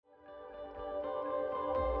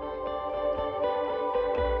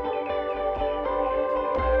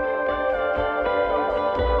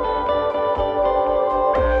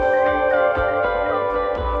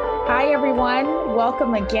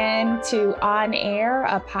welcome again to On Air,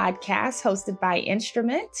 a podcast hosted by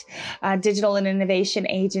Instrument, a digital and innovation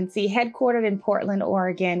agency headquartered in Portland,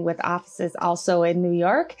 Oregon, with offices also in New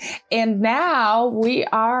York. And now we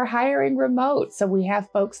are hiring remote. So we have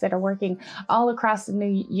folks that are working all across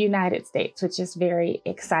the United States, which is very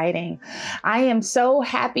exciting. I am so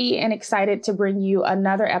happy and excited to bring you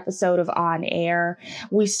another episode of On Air.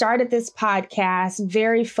 We started this podcast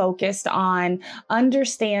very focused on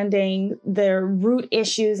understanding the root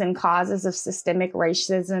issues and causes of systemic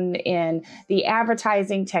racism in the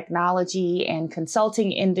advertising, technology, and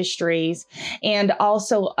consulting industries, and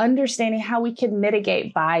also understanding how we can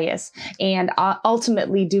mitigate bias and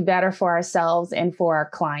ultimately do better for ourselves and for our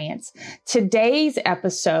clients. Today's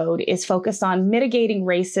episode is focused on mitigating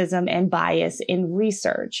racism and bias in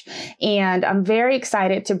research. And I'm very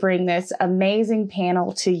excited to bring this amazing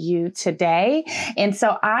panel to you today. And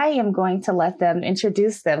so I am going to let them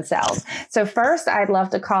introduce themselves. So first, I'd love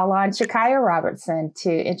to call on Chakaya Robertson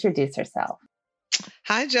to introduce herself.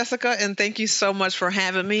 Hi, Jessica, and thank you so much for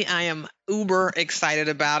having me. I am uber excited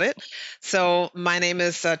about it. So my name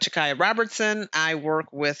is Chakaya Robertson. I work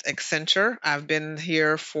with Accenture. I've been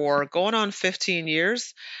here for going on 15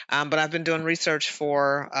 years, but I've been doing research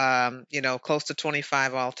for, close to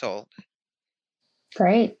 25 all told.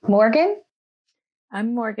 Great. Morgan?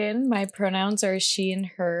 I'm Morgan. My pronouns are she and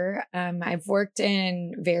her. I've worked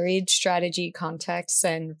in varied strategy contexts,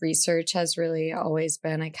 and research has really always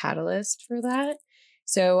been a catalyst for that.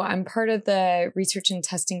 So I'm part of the research and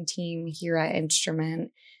testing team here at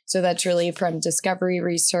Instrument. So that's really from discovery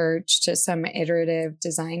research to some iterative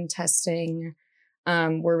design testing.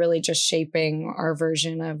 We're really just shaping our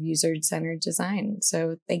version of user-centered design.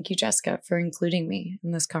 So thank you, Jessica, for including me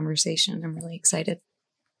in this conversation. I'm really excited.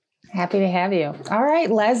 Happy to have you. All right,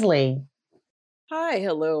 Leslie. Hi,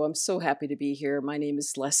 hello. I'm so happy to be here. My name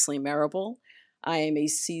is Leslie Marable. I am a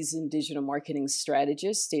seasoned digital marketing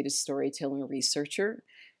strategist, data storytelling researcher,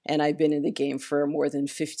 and I've been in the game for more than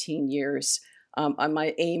 15 years.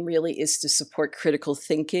 My aim really is to support critical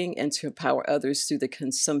thinking and to empower others through the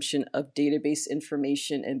consumption of database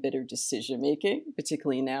information and better decision making,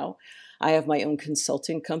 particularly now. I have my own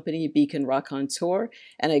consulting company, Beacon Raconteur,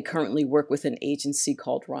 and I currently work with an agency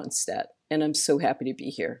called Ronstadt, and I'm so happy to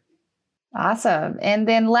be here. Awesome. And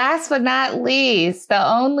then last but not least, the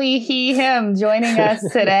only he, him joining us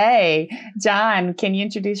today. John, can you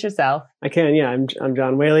introduce yourself? I can, yeah. I'm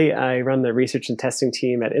John Whaley. I run the research and testing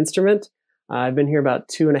team at Instrument. I've been here about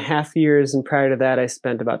 2.5 years, and prior to that, I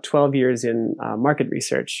spent about 12 years in market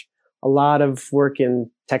research. A lot of work in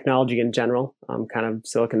technology in general, kind of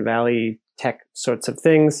Silicon Valley tech sorts of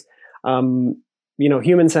things.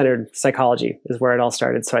 Human-centered psychology is where it all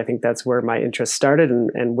started. So I think that's where my interest started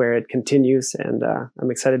and where it continues. And I'm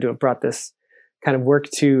excited to have brought this kind of work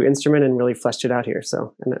to Instrument and really fleshed it out here.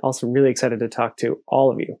 So, and also really excited to talk to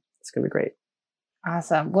all of you. It's going to be great.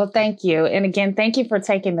 Awesome. Well, thank you. And again, thank you for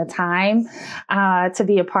taking the time to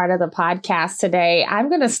be a part of the podcast today. I'm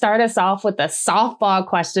going to start us off with a softball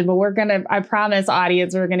question, but I promise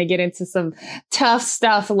audience, we're going to get into some tough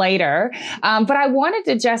stuff later. But I wanted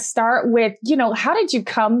to just start with, how did you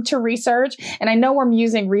come to research? And I know I'm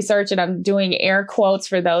using research and I'm doing air quotes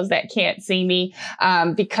for those that can't see me,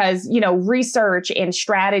 because, research and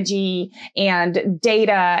strategy and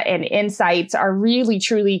data and insights are really,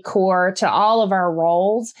 truly core to all of our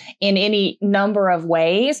roles in any number of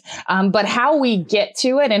ways. But how we get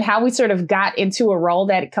to it and how we sort of got into a role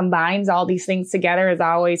that combines all these things together is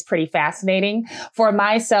always pretty fascinating. For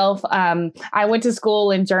myself, I went to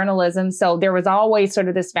school in journalism, so there was always sort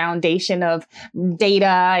of this foundation of data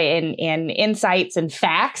and insights and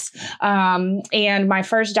facts. And my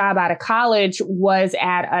first job out of college was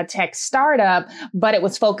at a tech startup, but it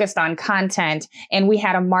was focused on content. And we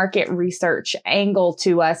had a market research angle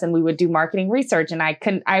to us, and we would do marketing research. And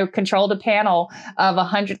I controlled a panel of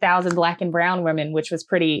 100,000 Black and brown women, which was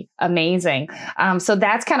pretty amazing. So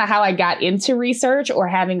that's kind of how I got into research, or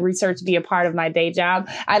having research be a part of my day job.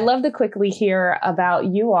 I'd love to quickly hear about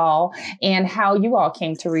you all and how you all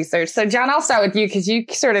came to research. So John, I'll start with you because you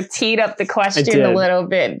sort of teed up the question a little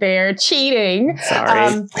bit there. Cheating.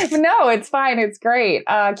 Sorry. No, it's fine. It's great.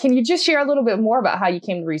 Can you just share a little bit more about how you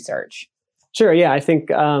came to research? Sure. Yeah. I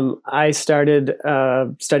think I started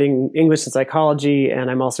studying English and psychology,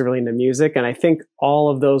 and I'm also really into music. And I think all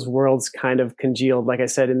of those worlds kind of congealed, like I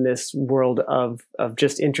said, in this world of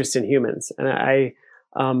just interest in humans. And I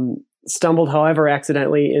stumbled, however,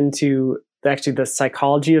 accidentally into actually the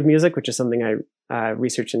psychology of music, which is something I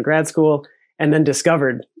researched in grad school, and then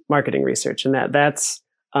discovered marketing research. And that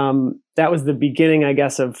was the beginning, I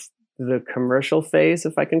guess, of the commercial phase,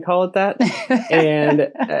 if I can call it that. And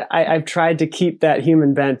I've tried to keep that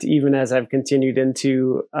human bent even as I've continued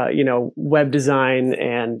into, web design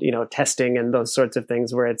and, testing and those sorts of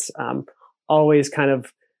things where it's always kind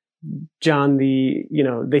of John, the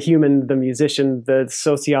human, the musician, the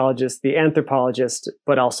sociologist, the anthropologist,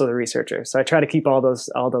 but also the researcher. So I try to keep all those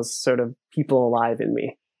sort of people alive in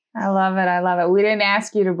me. I love it. I love it. We didn't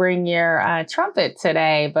ask you to bring your trumpet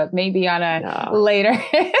today, but maybe on a later,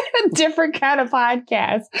 different kind of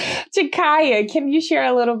podcast. Chikaya, can you share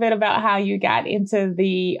a little bit about how you got into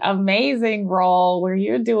the amazing role where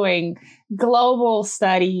you're doing global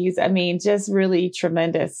studies? I mean, just really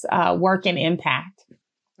tremendous work and impact.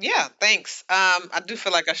 Yeah, thanks. I do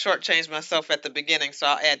feel like I shortchanged myself at the beginning, so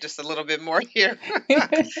I'll add just a little bit more here.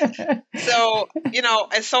 So,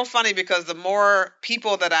 it's so funny because the more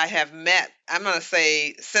people that I have met, I'm going to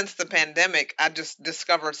say since the pandemic, I just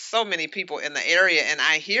discovered so many people in the area, and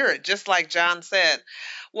I hear it just like John said.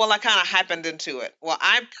 Well, I kind of happened into it. Well,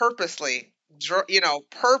 I purposely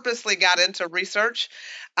got into research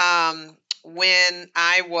when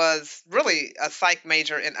I was really a psych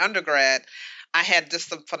major in undergrad. I had just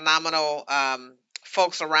some phenomenal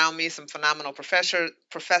folks around me, some phenomenal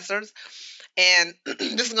professors. And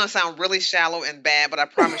this is going to sound really shallow and bad, but I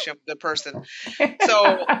promise you I'm a good person.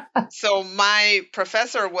 So my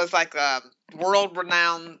professor was like a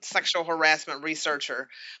world-renowned sexual harassment researcher,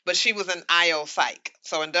 but she was an IO psych,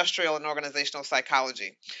 so industrial and organizational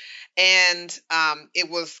psychology. And it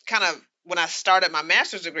was kind of when I started my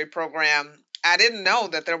master's degree program, I didn't know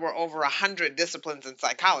that there were over 100 disciplines in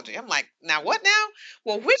psychology. I'm like, now what now?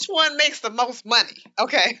 Well, which one makes the most money?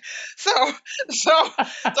 Okay. So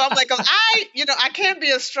I'm like, 'cause I can't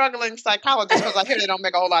be a struggling psychologist because I hear they don't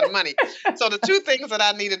make a whole lot of money. So the two things that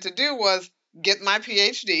I needed to do was get my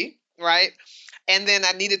PhD, right? And then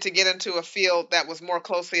I needed to get into a field that was more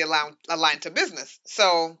closely aligned to business.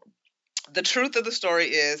 So the truth of the story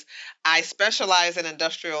is I specialize in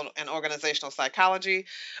industrial and organizational psychology,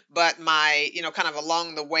 but my, kind of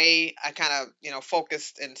along the way, I kind of,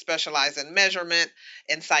 focused and specialized in measurement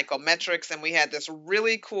and psychometrics. And we had this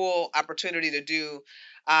really cool opportunity to do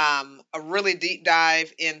a really deep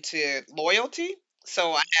dive into loyalty.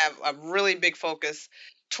 So I have a really big focus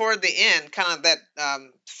toward the end, kind of that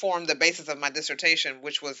formed the basis of my dissertation,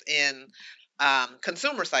 which was in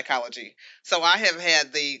consumer psychology. So I have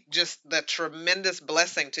had the tremendous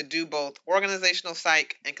blessing to do both organizational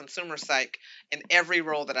psych and consumer psych in every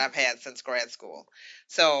role that I've had since grad school.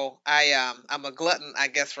 So I'm a glutton, I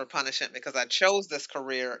guess, for punishment because I chose this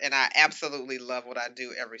career and I absolutely love what I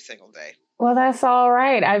do every single day. Well, that's all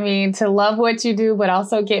right. I mean, to love what you do, but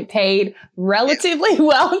also get paid relatively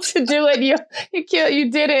well to do it.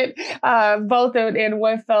 You did it both in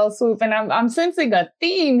one fell swoop. And I'm sensing a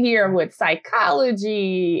theme here with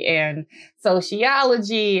psychology and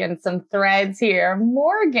sociology and some threads here.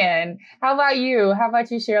 Morgan, how about you? How about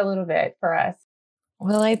you share a little bit for us?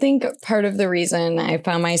 Well, I think part of the reason I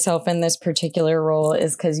found myself in this particular role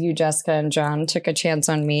is because you, Jessica, and John took a chance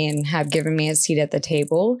on me and have given me a seat at the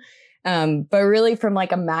table. But really from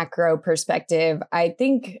like a macro perspective, I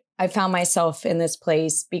think I found myself in this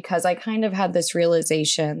place because I kind of had this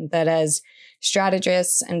realization that as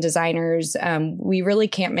strategists and designers, we really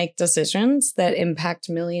can't make decisions that impact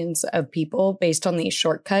millions of people based on these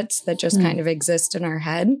shortcuts that just kind of exist in our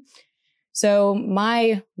head. So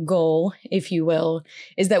my goal, if you will,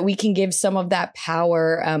 is that we can give some of that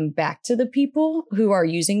power back to the people who are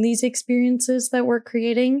using these experiences that we're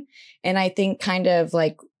creating. And I think kind of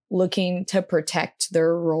like looking to protect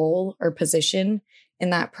their role or position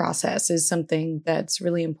in that process is something that's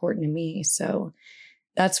really important to me. So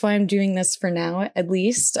that's why I'm doing this for now, at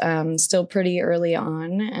least. Still pretty early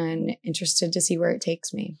on and interested to see where it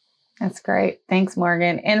takes me. That's great. Thanks,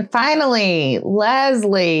 Morgan. And finally,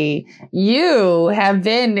 Leslie, you have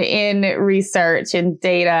been in research and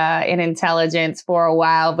data and intelligence for a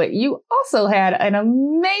while, but you also had an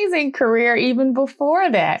amazing career even before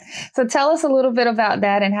that. So tell us a little bit about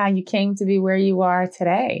that and how you came to be where you are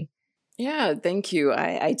today. Yeah, thank you.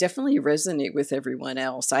 I definitely resonate with everyone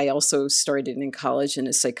else. I also started in college in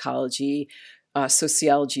a psychology,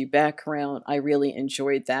 sociology background. I really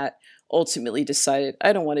enjoyed that. Ultimately decided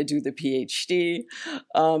I don't want to do the PhD.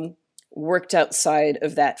 Worked outside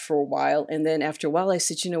of that for a while. And then after a while, I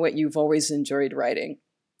said, you know what? You've always enjoyed writing.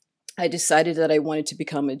 I decided that I wanted to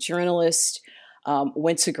become a journalist,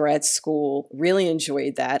 went to grad school, really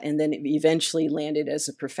enjoyed that, and then eventually landed as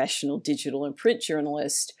a professional digital and print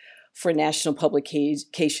journalist for national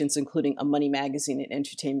publications, including a Money Magazine and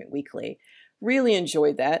Entertainment Weekly. Really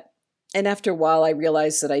enjoyed that. And after a while, I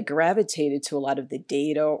realized that I gravitated to a lot of the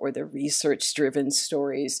data or the research driven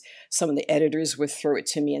stories. Some of the editors would throw it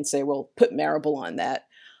to me and say, well, put Marable on that.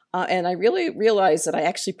 And I really realized that I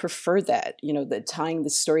actually prefer that, the tying the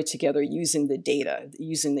story together using the data,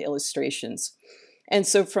 using the illustrations. And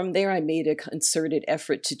so from there, I made a concerted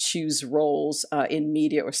effort to choose roles in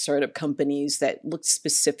media or startup companies that looked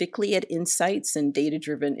specifically at insights and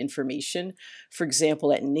data-driven information. For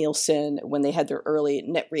example, at Nielsen, when they had their early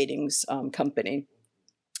net ratings company.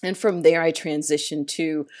 And from there, I transitioned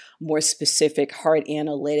to more specific hard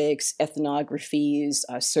analytics, ethnographies,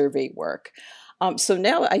 survey work. So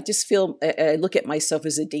now I just feel, I look at myself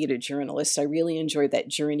as a data journalist. I really enjoy that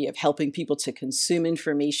journey of helping people to consume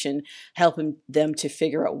information, helping them to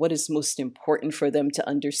figure out what is most important for them to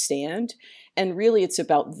understand. And really it's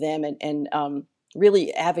about them and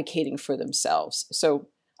really advocating for themselves. So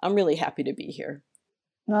I'm really happy to be here.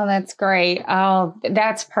 Oh, that's great. Oh,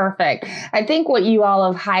 that's perfect. I think what you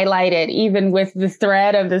all have highlighted, even with the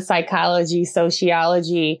thread of the psychology,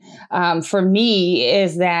 sociology, for me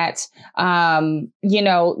is that,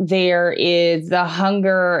 there is the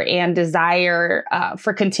hunger and desire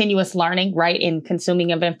for continuous learning, right, in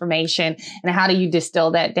consuming of information. And how do you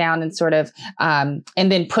distill that down and sort of, and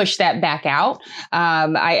then push that back out?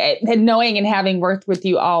 Knowing and having worked with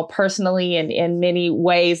you all personally and in many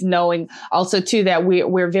ways, knowing also too that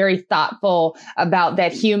we're very thoughtful about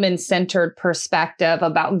that human-centered perspective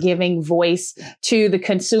about giving voice to the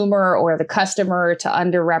consumer or the customer, to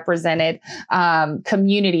underrepresented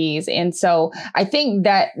communities. And so I think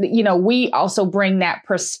that, we also bring that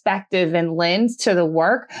perspective and lens to the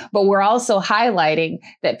work, but we're also highlighting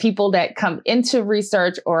that people that come into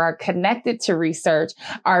research or are connected to research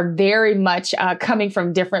are very much coming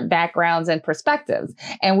from different backgrounds and perspectives.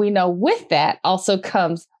 And we know with that also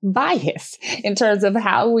comes bias in terms of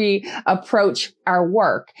how we approach our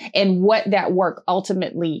work and what that work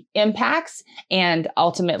ultimately impacts and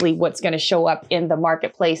ultimately what's going to show up in the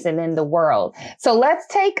marketplace and in the world. So let's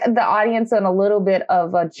take the audience on a little bit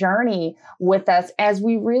of a journey with us as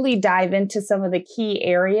we really dive into some of the key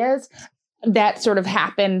areas that sort of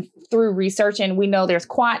happen through research. And we know there's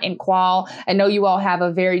quant and qual. I know you all have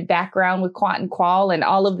a varied background with quant and qual and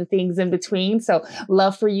all of the things in between. So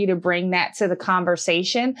love for you to bring that to the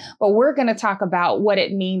conversation. But we're going to talk about what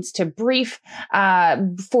it means to brief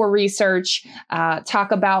for research,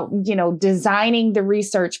 talk about, designing the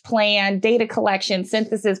research plan, data collection,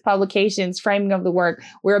 synthesis, publications, framing of the work.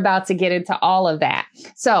 We're about to get into all of that.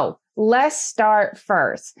 So let's start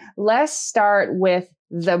first. Let's start with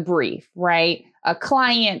the brief, right? A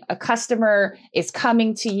client, a customer is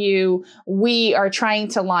coming to you. We are trying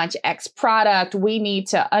to launch X product. We need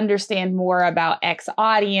to understand more about X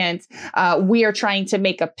audience. We are trying to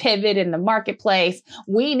make a pivot in the marketplace.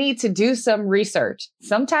 We need to do some research.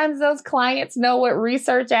 Sometimes those clients know what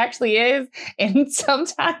research actually is, and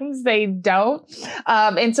sometimes they don't.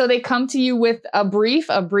 And so they come to you with a brief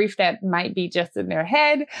that might be just in their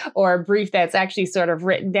head, or a brief that's actually sort of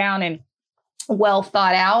written down and well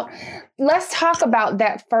thought out. Let's talk about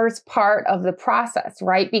that first part of the process,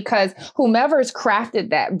 right? Because whomever's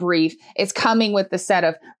crafted that brief is coming with a set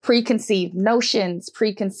of preconceived notions,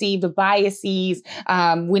 preconceived biases.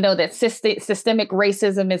 We know that systemic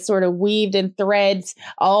racism is sort of weaved in threads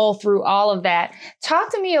all through all of that.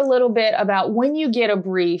 Talk to me a little bit about when you get a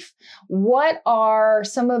brief, what are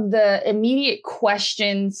some of the immediate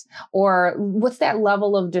questions or what's that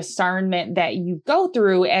level of discernment that you go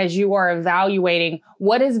through as you are evaluating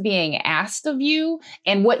what is being asked of you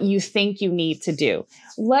and what you think you need to do.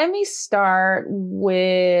 Let me start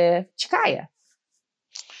with Chikaya.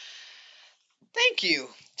 Thank you,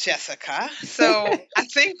 Jessica. So I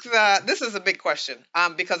think this is a big question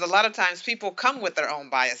because a lot of times people come with their own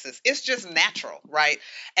biases. It's just natural, right?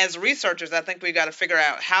 As researchers, I think we got to figure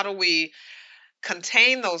out how do we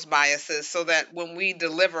contain those biases so that when we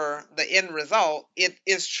deliver the end result, it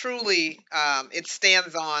is truly, it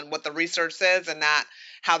stands on what the research says and not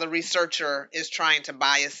how the researcher is trying to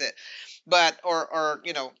bias it, but, or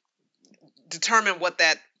determine what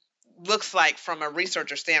that looks like from a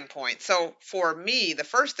researcher standpoint. So for me, the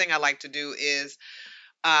first thing I like to do is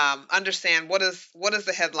understand what is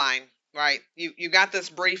the headline, right? You got this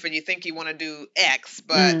brief and you think you want to do X,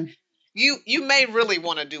 but you may really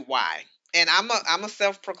want to do Y. And I'm a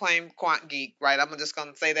self-proclaimed quant geek, right? I'm just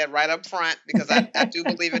going to say that right up front because I do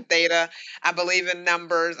believe in data. I believe in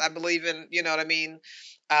numbers. I believe in,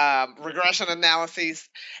 regression analyses.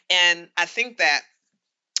 And I think that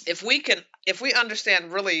if we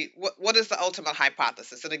understand really what is the ultimate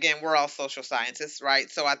hypothesis, and again, we're all social scientists, right?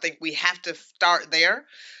 So I think we have to start there.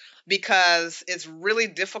 because it's really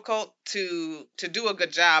difficult to do a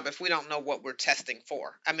good job if we don't know what we're testing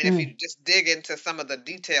for. I mean, if you just dig into some of the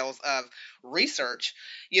details of research,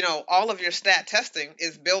 all of your stat testing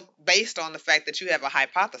is built based on the fact that you have a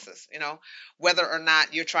hypothesis. Whether or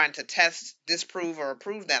not you're trying to test, disprove, or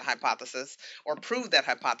prove that hypothesis, or prove that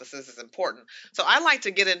hypothesis is important. So I like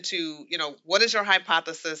to get into, what is your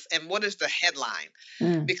hypothesis and what is the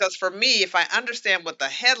headline? Because for me, if I understand what the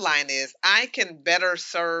headline is, I can better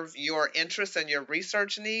serve your interests and your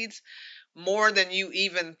research needs more than you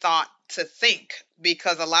even thought to think.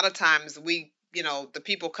 Because a lot of times the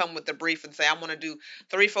people come with the brief and say, I want to do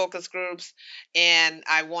 3 focus groups and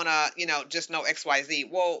I want to, just know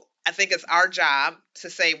XYZ. Well, I think it's our job to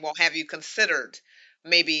say, well, have you considered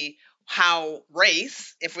maybe how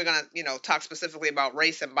race, if we're going to, talk specifically about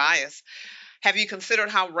race and bias, have you considered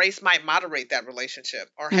how race might moderate that relationship?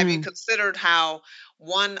 Or have you considered how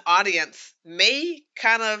one audience may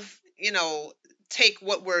kind of, take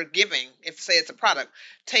what we're giving, if say it's a product,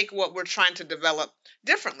 take what we're trying to develop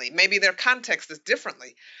differently. Maybe their context is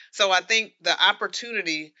differently. So I think the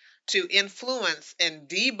opportunity to influence and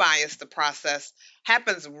de-bias the process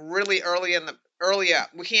happens really early up.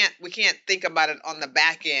 We can't think about it on the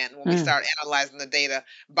back end when we start analyzing the data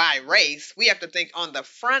by race. We have to think on the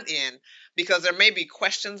front end because there may be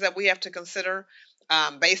questions that we have to consider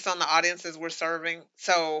based on the audiences we're serving.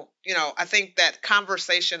 So, I think that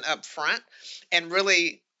conversation up front and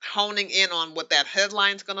really honing in on what that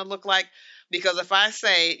headline's going to look like. Because if I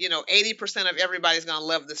say, 80% of everybody's going to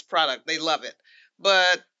love this product, they love it.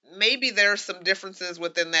 But maybe there's some differences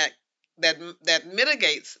within that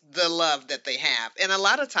mitigates the love that they have. And a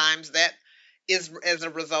lot of times that is as a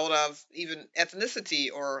result of even ethnicity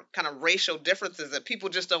or kind of racial differences that people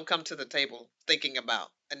just don't come to the table thinking about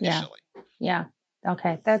initially. Yeah.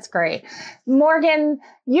 Okay, that's great. Morgan,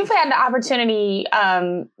 you've had the opportunity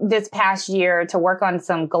this past year to work on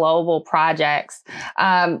some global projects.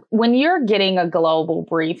 When you're getting a global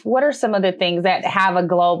brief, what are some of the things that have a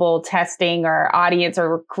global testing or audience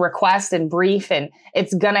or request and brief, and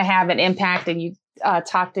it's going to have an impact? And you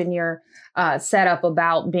talked in your setup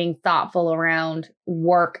about being thoughtful around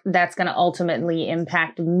work that's going to ultimately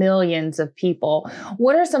impact millions of people.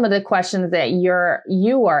 What are some of the questions that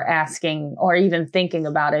you are asking or even thinking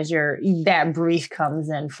about as that brief comes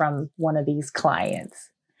in from one of these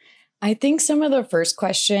clients? I think some of the first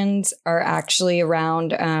questions are actually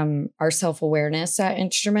around our self-awareness at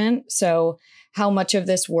Instrument. So how much of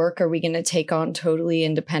this work are we going to take on totally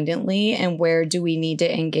independently? And where do we need to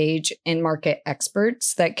engage in market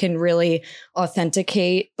experts that can really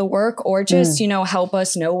authenticate the work or just, help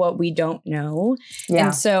us know what we don't know? Yeah.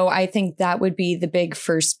 And so I think that would be the big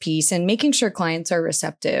first piece, and making sure clients are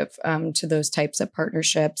receptive to those types of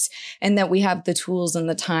partnerships, and that we have the tools and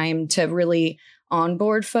the time to really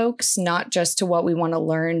onboard folks, not just to what we want to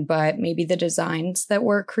learn, but maybe the designs that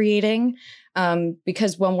we're creating.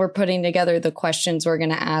 Because when we're putting together the questions we're going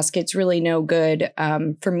to ask, it's really no good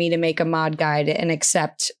for me to make a mod guide and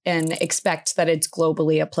expect that it's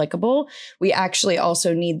globally applicable. We actually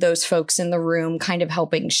also need those folks in the room kind of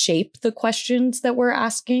helping shape the questions that we're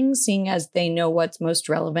asking, seeing as they know what's most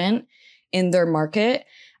relevant in their market.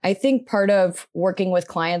 I think part of working with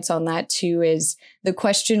clients on that too is the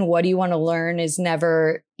question, what do you want to learn, is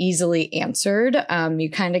never easily answered. You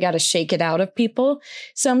kind of got to shake it out of people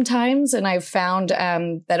sometimes. And I've found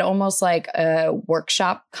that almost like a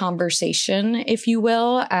workshop conversation, if you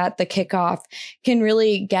will, at the kickoff can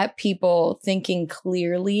really get people thinking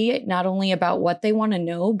clearly, not only about what they want to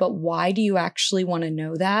know, but why do you actually want to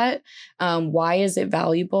know that? Why is it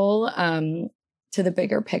valuable? To the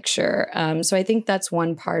bigger picture. So I think that's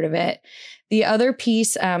one part of it. The other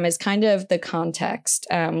piece is kind of the context.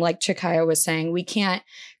 Like Chikaya was saying, we can't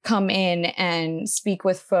come in and speak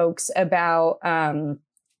with folks about,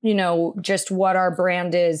 just what our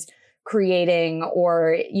brand is creating,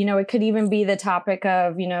 or, it could even be the topic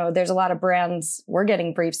of, there's a lot of brands, we're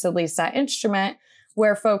getting briefs, at least at Instrument,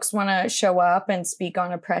 where folks want to show up and speak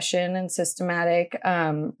on oppression and systematic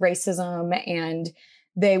racism, and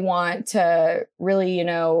they want to really,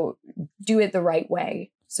 do it the right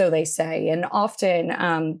way, so they say. And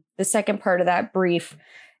often the second part of that brief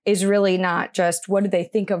is really not just what do they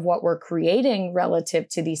think of what we're creating relative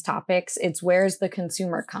to these topics. It's where's the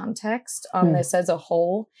consumer context on this as a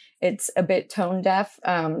whole. It's a bit tone deaf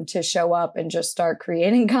to show up and just start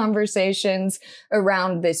creating conversations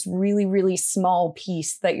around this really, really small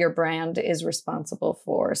piece that your brand is responsible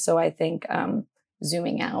for. So I think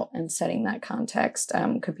zooming out and setting that context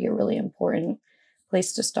could be a really important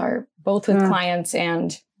place to start, both with clients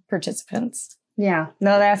and participants. Yeah,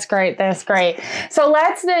 no, that's great. That's great. So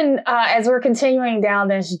let's then, as we're continuing down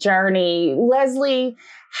this journey, Leslie,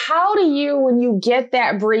 how do you, when you get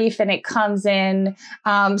that brief and it comes in,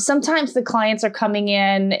 sometimes the clients are coming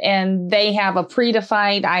in and they have a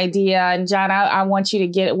predefined idea. And John, I want you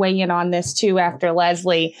to weigh in on this too after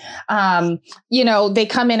Leslie. They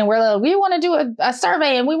come in and we're like, we want to do a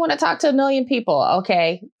survey and we want to talk to 1 million people.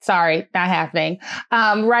 Okay, sorry, not happening.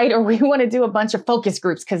 Right. Or we want to do a bunch of focus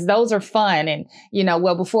groups because those are fun. And,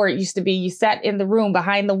 before it used to be you sat in the room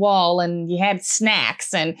behind the wall and you had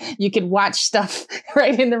snacks and you could watch stuff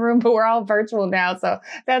right in the room, but we're all virtual now. So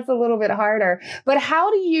that's a little bit harder. But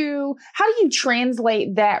how do you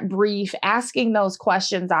translate that brief, asking those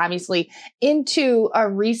questions, obviously, into a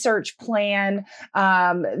research plan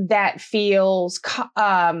that feels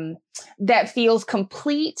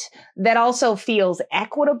complete, that also feels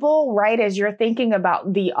equitable, right? As you're thinking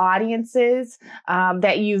about the audiences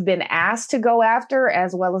that you've been asked to go after,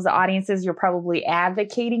 as well as the audiences you're probably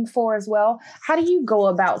advocating for as well. How do you go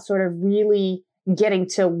about sort of really getting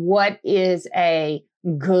to what is a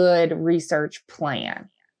good research plan?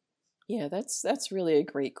 Yeah, that's really a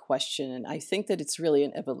great question. And I think that it's really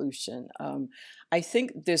an evolution. I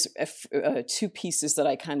think there's two pieces that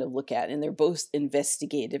I kind of look at, and they're both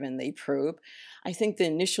investigative and they probe. I think the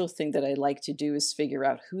initial thing that I like to do is figure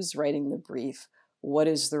out who's writing the brief, what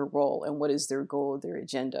is their role, and what is their goal, their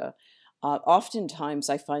agenda. Oftentimes,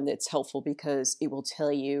 I find that it's helpful because it will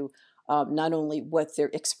tell you not only what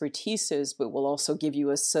their expertise is, but will also give you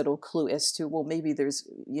a subtle clue as to, well, maybe there's,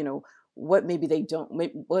 what maybe they don't,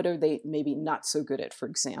 what are they maybe not so good at, for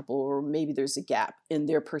example, or maybe there's a gap in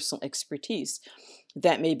their personal expertise.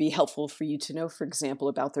 That may be helpful for you to know, for example,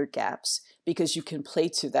 about their gaps, because you can play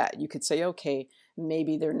to that. You could say, okay,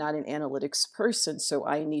 maybe they're not an analytics person, so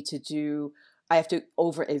I have to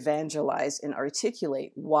over-evangelize and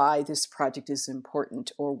articulate why this project is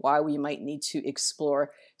important or why we might need to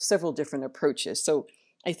explore several different approaches. So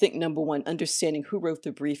I think, number one, understanding who wrote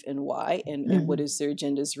the brief and why, and what is their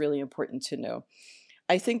agenda is really important to know.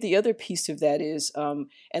 I think the other piece of that is, and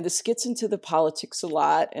this gets into the politics a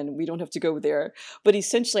lot, and we don't have to go there, but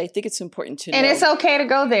essentially I think it's important to know. And it's okay to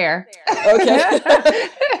go there. Okay.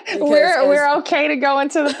 We're okay to go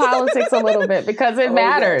into the politics a little bit because it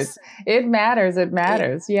matters. Yes. It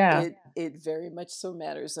matters. Yeah. It very much so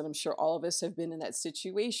matters. And I'm sure all of us have been in that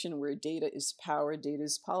situation where data is power, data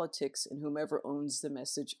is politics, and whomever owns the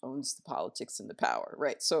message owns the politics and the power,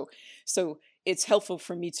 right? So it's helpful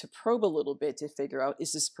for me to probe a little bit to figure out,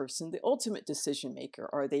 is this person the ultimate decision maker?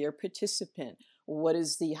 Are they a participant? What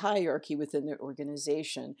is the hierarchy within their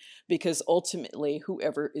organization? Because ultimately,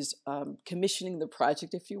 whoever is commissioning the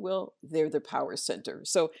project, if you will, they're the power center.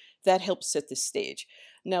 So that helps set the stage.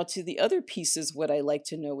 Now, to the other pieces, what I like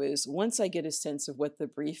to know is, once I get a sense of what the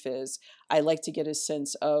brief is, I like to get a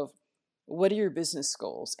sense of, what are your business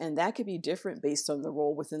goals? And that could be different based on the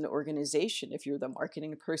role within the organization. If you're the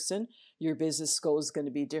marketing person, your business goal is going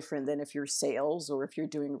to be different than if you're sales or if you're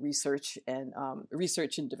doing research and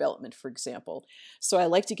development, for example. So I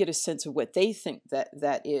like to get a sense of what they think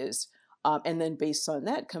that is. And then based on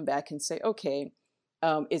that, come back and say, okay,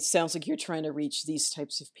 it sounds like you're trying to reach these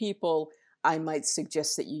types of people. I might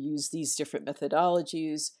suggest that you use these different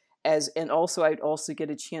methodologies. And also I'd also get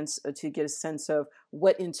a chance to get a sense of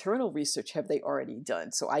what internal research have they already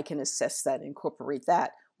done, so I can assess that and incorporate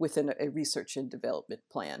that within a research and development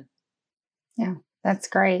plan. Yeah, that's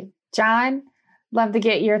great. John, love to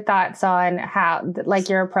get your thoughts on how, like,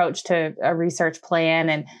 your approach to a research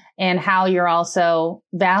plan and how you're also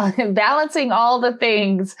balancing all the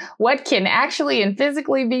things, what can actually and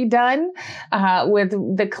physically be done with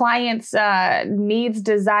the client's needs,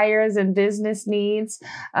 desires, and business needs.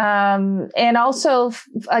 And also,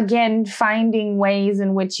 again, finding ways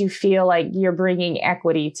in which you feel like you're bringing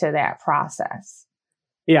equity to that process.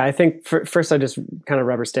 Yeah, I think first I just kind of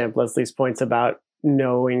rubber stamp Leslie's points about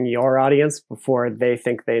knowing your audience before they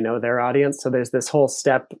think they know their audience. So there's this whole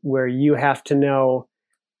step where you have to know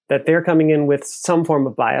that they're coming in with some form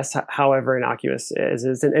of bias, however innocuous it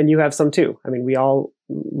is. And you have some too. I mean, we all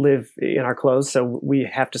live in our clothes, so we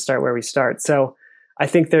have to start where we start. So I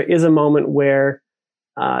think there is a moment where,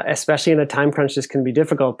 especially in a time crunch, this can be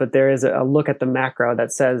difficult, but there is a look at the macro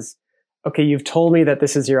that says, okay, you've told me that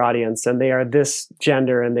this is your audience and they are this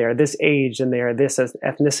gender and they are this age and they are this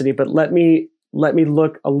ethnicity, but let me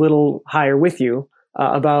look a little higher with you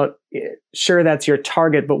about, sure, that's your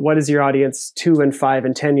target, but what is your audience 2 and 5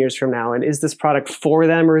 and 10 years from now? And is this product for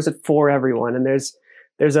them or is it for everyone? And there's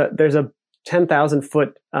a 10,000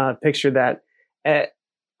 foot picture that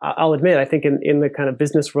I'll admit, I think in the kind of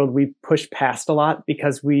business world, we push past a lot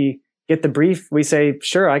because we get the brief, we say,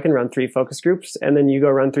 sure, I can run 3 focus groups, and then you go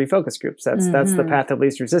run 3 focus groups. That's the path of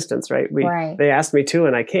least resistance, right? They asked me to,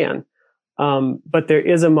 and I can. But there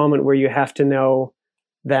is a moment where you have to know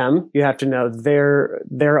them, you have to know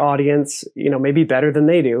their audience, maybe better than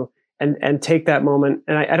they do, and take that moment.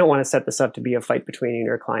 And I don't want to set this up to be a fight between you and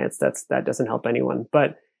your clients. That doesn't help anyone.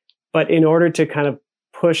 But in order to kind of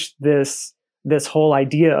push this whole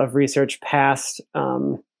idea of research past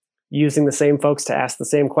using the same folks to ask the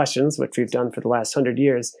same questions, which we've done for the last 100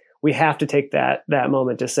 years, we have to take that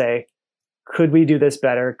moment to say, could we do this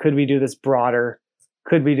better? Could we do this broader?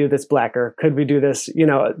 Could we do this blacker? Could we do this?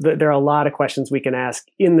 There are a lot of questions we can ask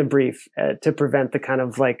in the brief to prevent the kind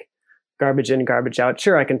of like garbage in, garbage out.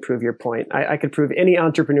 Sure, I can prove your point. I could prove any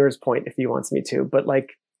entrepreneur's point if he wants me to, but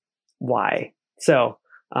like, why? So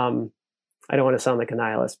I don't want to sound like a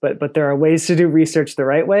nihilist, but there are ways to do research the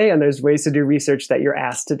right way, and there's ways to do research that you're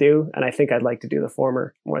asked to do. And I think I'd like to do the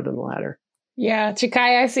former more than the latter. Yeah.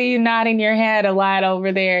 Chikai, I see you nodding your head a lot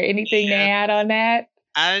over there. Anything to add on that?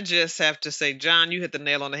 I just have to say, John, you hit the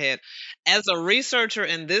nail on the head. As a researcher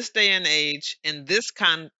in this day and age, in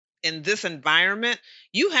this environment,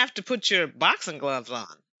 you have to put your boxing gloves on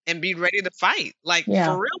and be ready to fight. Like,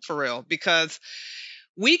 for real, because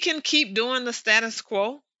we can keep doing the status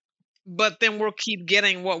quo, but then we'll keep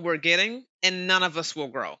getting what we're getting, and none of us will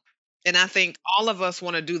grow. And I think all of us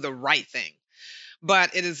want to do the right thing,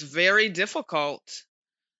 but it is very difficult.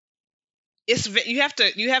 You have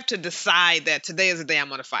to decide that today is the day I'm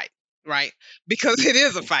going to fight, right? Because it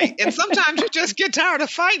is a fight, and sometimes you just get tired of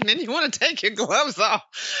fighting and you want to take your gloves off.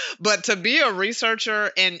 But to be a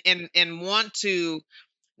researcher and want to,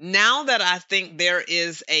 now that I think there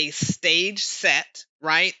is a stage set,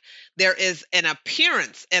 right? There is an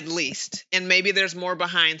appearance, at least, and maybe there's more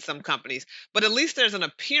behind some companies, but at least there's an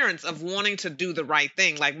appearance of wanting to do the right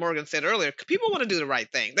thing. Like Morgan said earlier, people want to do the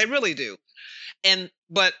right thing. They really do.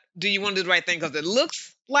 But do you want to do the right thing because it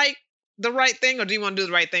looks like the right thing, or do you want to do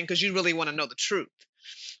the right thing because you really want to know the truth?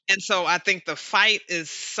 And so I think the fight is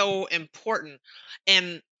so important,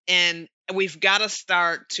 and we've got to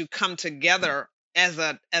start to come together as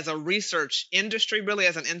a research industry, really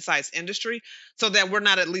as an insights industry, so that we're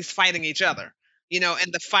not at least fighting each other,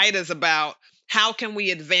 and the fight is about how can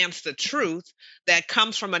we advance the truth that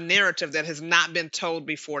comes from a narrative that has not been told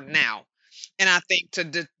before now. And I think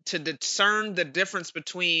to discern the difference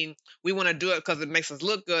between we want to do it because it makes us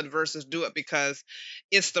look good versus do it because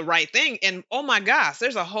it's the right thing. And oh my gosh,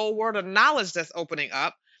 there's a whole world of knowledge that's opening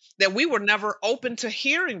up that we were never open to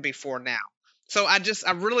hearing before now. So I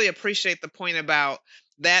really appreciate the point about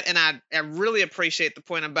that. And I really appreciate the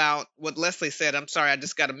point about what Leslie said. I'm sorry, I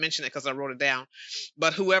just got to mention it because I wrote it down.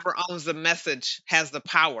 But whoever owns the message has the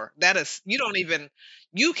power. That is, you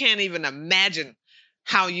can't even imagine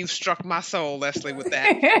how you struck my soul, Leslie, with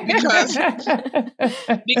that.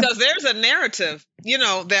 Because there's a narrative,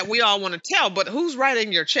 that we all want to tell, but who's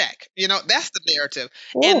writing your check? That's the narrative.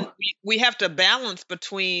 Ooh. And we have to balance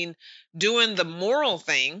between doing the moral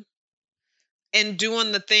thing and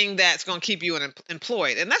doing the thing that's going to keep you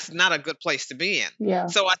employed. And that's not a good place to be in. Yeah.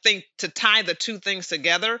 So I think to tie the two things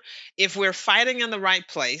together, if we're fighting in the right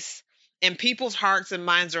place and people's hearts and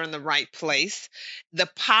minds are in the right place, the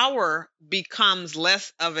power becomes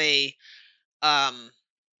less of a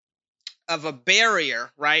barrier,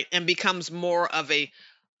 right? And becomes more of a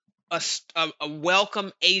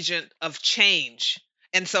welcome agent of change.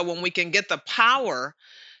 And so when we can get the power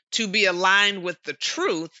to be aligned with the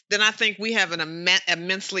truth, then I think we have an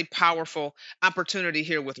immensely powerful opportunity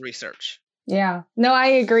here with research. Yeah, no, I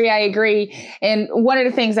agree. And one of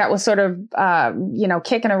the things that was sort of,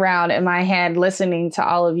 kicking around in my head, listening to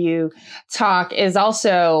all of you talk, is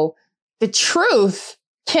also the truth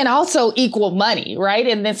can also equal money, right?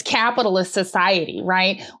 In this capitalist society,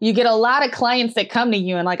 right? You get a lot of clients that come to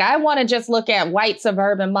you and like, I want to just look at white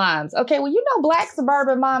suburban moms. Okay, well, Black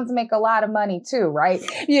suburban moms make a lot of money too, right?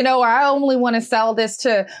 Or I only want to sell this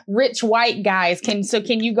to rich white guys. Can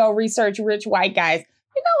you go research rich white guys?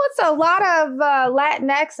 It's a lot of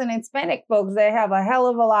Latinx and Hispanic folks that have a hell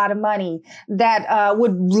of a lot of money that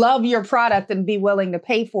would love your product and be willing to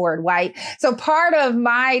pay for it, right? So part of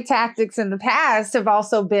my tactics in the past have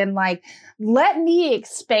also been like, let me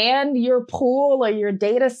expand your pool or your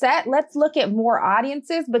data set. Let's look at more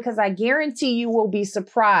audiences, because I guarantee you will be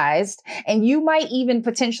surprised. And you might even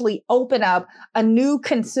potentially open up a new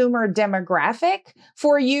consumer demographic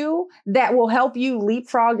for you that will help you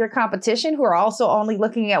leapfrog your competition, who are also only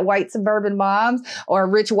looking at white suburban moms or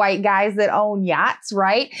rich white guys that own yachts,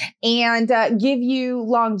 right? And give you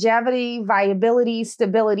longevity, viability,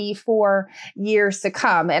 stability for years to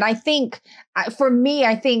come. And I think for me,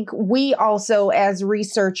 I think we also, as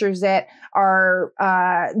researchers that are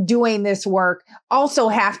doing this work, also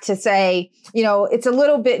have to say, it's a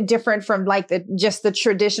little bit different from like just the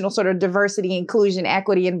traditional sort of diversity, inclusion,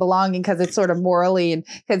 equity, and belonging, because it's sort of morally and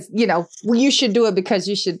because, you should do it because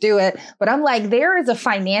you should do it. But I'm like, there is a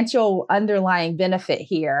financial underlying benefit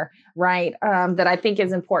here, right? That I think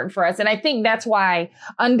is important for us. And I think that's why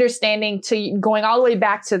understanding going all the way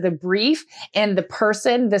back to the brief and the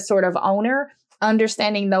person, the sort of owner,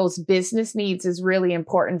 understanding those business needs is really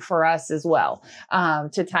important for us as well,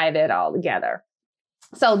 to tie that all together.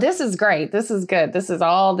 So this is great. This is good. This is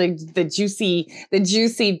all the juicy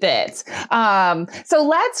bits. So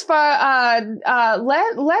let's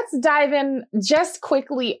dive in just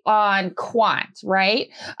quickly on quant, right?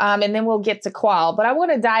 And then we'll get to qual. But I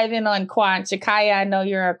want to dive in on quant. Chikaya, I know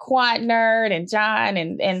you're a quant nerd, and John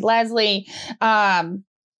and Leslie.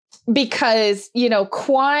 Because,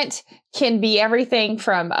 quant can be everything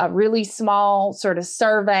from a really small sort of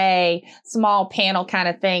survey, small panel kind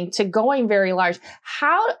of thing to going very large.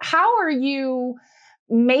 How are you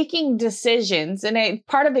making decisions? And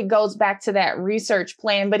part of it goes back to that research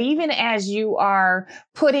plan, but even as you are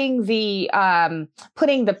putting the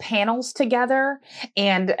panels together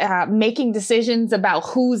and making decisions about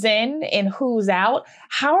who's in and who's out,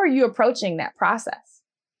 how are you approaching that process?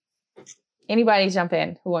 Anybody jump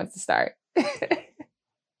in who wants to start?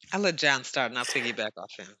 I'll let John start and I'll piggyback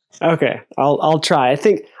off him. Okay, I'll try. I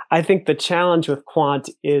think the challenge with quant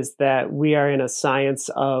is that we are in a science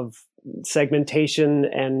of segmentation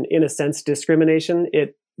and, in a sense, discrimination.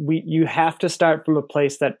 You have to start from a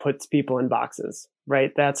place that puts people in boxes,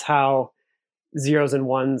 right? That's how zeros and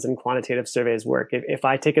ones and quantitative surveys work. If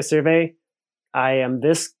I take a survey, I am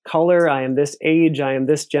this color, I am this age, I am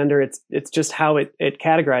this gender. It's just how it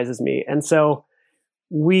categorizes me. And so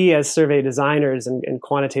we as survey designers and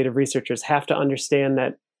quantitative researchers have to understand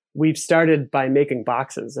that we've started by making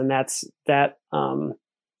boxes, and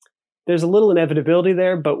there's a little inevitability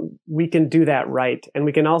there, but we can do that right. And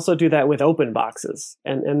we can also do that with open boxes.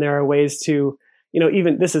 And there are ways to,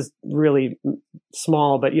 even this is really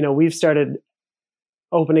small, but we've started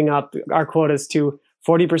opening up our quotas to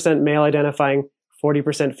 40% male identifying,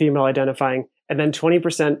 40% female identifying, and then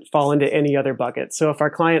 20% fall into any other bucket. So if our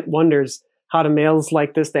client wonders how do males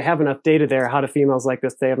like this, they have enough data there. How do females like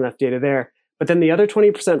this, they have enough data there. But then the other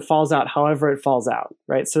 20% falls out however it falls out,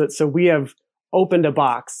 right? So we have opened a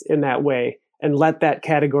box in that way and let that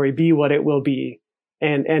category be what it will be.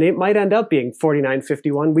 And it might end up being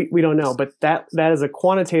 49-51. We don't know, but that is a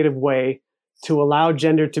quantitative way to allow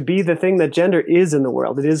gender to be the thing that gender is in the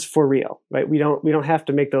world. It is for real, right? We don't have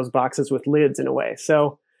to make those boxes with lids in a way.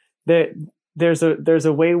 So there's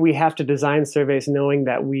a way we have to design surveys knowing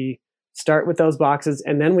that we start with those boxes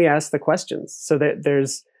and then we ask the questions. So that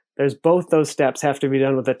there's both those steps have to be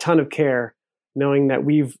done with a ton of care, knowing that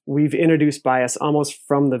we've introduced bias almost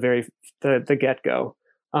from the get-go.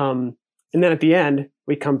 And then at the end,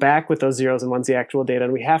 we come back with those zeros and ones, the actual data,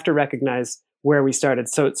 and we have to recognize where we started.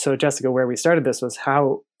 So Jessica, where we started this was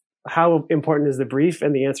how important is the brief?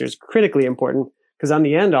 And the answer is critically important, because on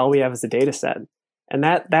the end, all we have is a data set. And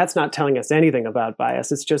that's not telling us anything about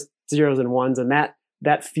bias. It's just zeros and ones. And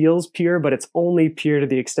that feels pure, but it's only pure to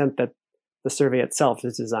the extent that the survey itself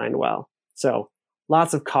is designed well. So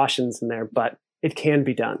lots of cautions in there, but it can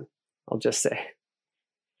be done. I'll just say.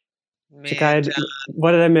 Man, Chikaya, John,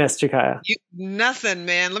 what did I miss, Chikaya? nothing,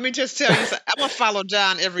 man. Let me just tell you, I'm going to follow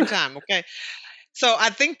John every time, okay? So I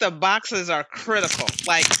think the boxes are critical.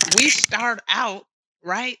 Like, we start out,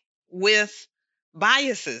 right, with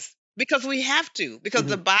biases because we have to, because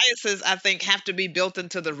the biases, I think, have to be built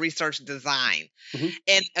into the research design.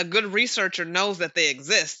 And a good researcher knows that they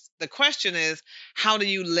exist. The question is, how do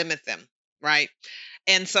you limit them, right?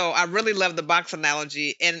 And so I really love the box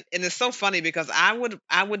analogy. And it's so funny because I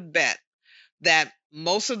would bet that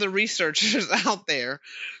most of the researchers out there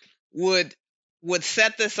would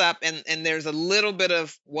set this up and there's a little bit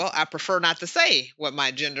of, well, I prefer not to say what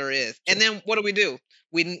my gender is. And then what do?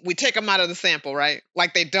 We take them out of the sample, right?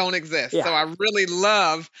 Like they don't exist. Yeah. So I really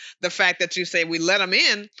love the fact that you say we let them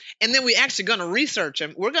in and then we actually going to research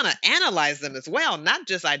them. We're going to analyze them as well, not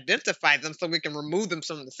just identify them so we can remove them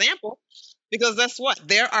from the sample. Because that's what,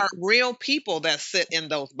 there are real people that sit in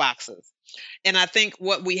those boxes. And I think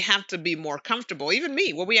what we have to be more comfortable, even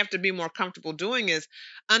me, what we have to be more comfortable doing is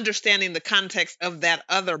understanding the context of that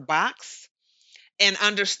other box and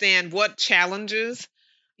understand what challenges,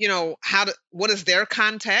 what is their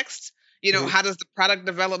context, How does the product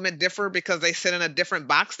development differ because they sit in a different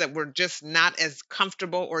box that we're just not as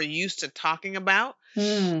comfortable or used to talking about?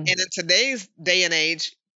 And in today's day and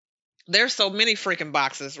age, there's so many freaking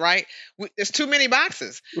boxes, right? There's too many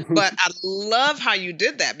boxes. But I love how you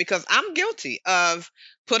did that because I'm guilty of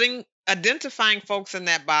identifying folks in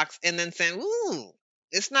that box and then saying, ooh,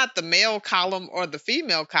 it's not the male column or the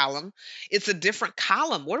female column. It's a different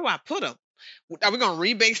column. Where do I put them? Are we going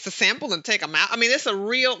to rebase the sample and take them out? I mean, it's a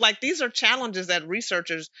real, these are challenges that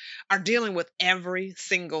researchers are dealing with every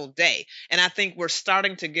single day. And I think we're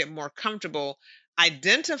starting to get more comfortable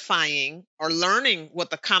identifying or learning what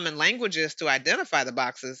the common language is to identify the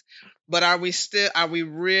boxes. But are we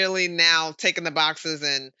really now taking the boxes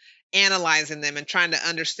and analyzing them and trying to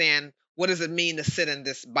understand what does it mean to sit in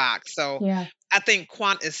this box? So Yeah. I think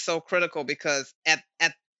quant is so critical because at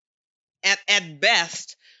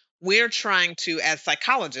best, we're trying to, as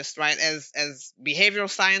psychologists, right, as behavioral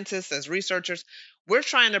scientists, as researchers, we're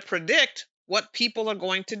trying to predict what people are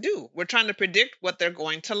going to do. We're trying to predict what they're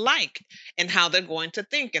going to like and how they're going to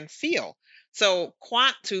think and feel. So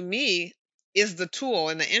quant, to me, is the tool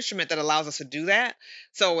and the instrument that allows us to do that.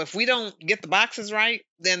 So if we don't get the boxes right,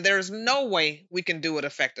 then there's no way we can do it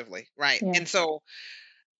effectively, right? Yeah. And so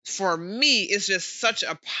for me, it's just such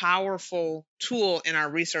a powerful tool in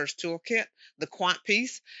our research toolkit, the quant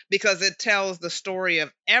piece, because it tells the story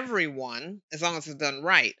of everyone as long as it's done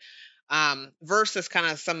right. Versus kind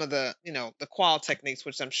of some of the, the qual techniques,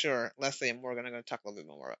 which I'm sure Leslie and Morgan are going to talk a little bit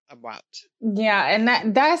more about. Yeah.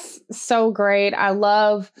 And that's so great. I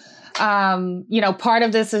love, part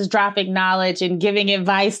of this is dropping knowledge and giving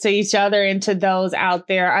advice to each other and to those out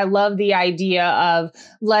there. I love the idea of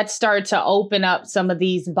let's start to open up some of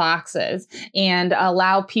these boxes and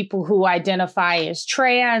allow people who identify as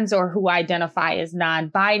trans or who identify as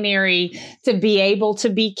non-binary to be able to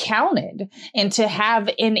be counted and to have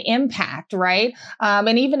an impact, right?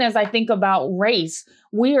 And even as I think about race,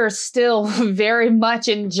 we are still very much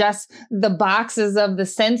in just the boxes of the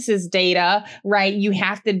census data, right? You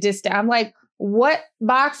have to I'm like, what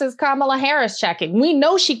box is Kamala Harris checking? We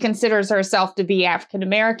know she considers herself to be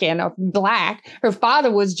African-American or Black. Her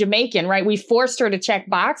father was Jamaican, right? We forced her to check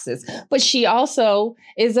boxes, but she also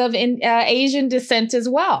is of Asian descent as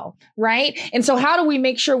well, right? And so how do we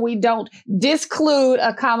make sure we don't disclude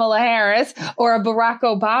a Kamala Harris or a Barack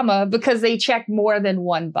Obama because they check more than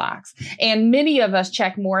one box? And many of us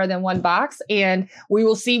check more than one box. And we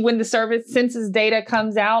will see when the census data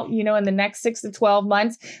comes out, in the next 6 to 12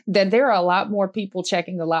 months, that there are a lot more people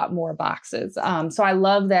checking a lot more boxes. So I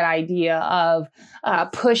love that idea of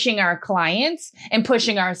pushing our clients and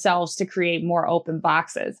pushing ourselves to create more open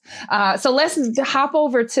boxes. So let's hop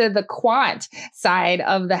over to the quant side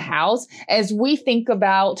of the house as we think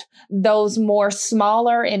about those more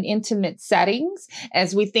smaller and intimate settings,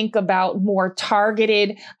 as we think about more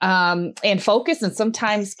targeted and focused, and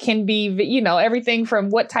sometimes can be, everything from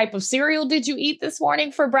what type of cereal did you eat this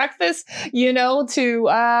morning for breakfast,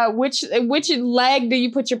 to which leg do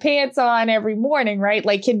you put your pants on every morning, right?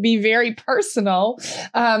 Like, can be very personal.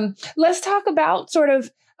 Let's talk about sort of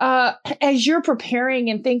as you're preparing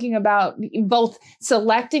and thinking about both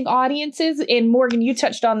selecting audiences, and Morgan, you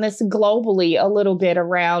touched on this globally a little bit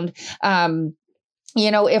around,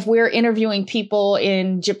 if we're interviewing people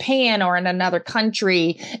in Japan or in another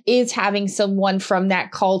country, is having someone from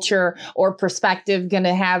that culture or perspective going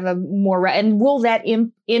to have a more, and will that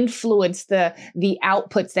influence the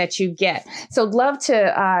outputs that you get? So I'd love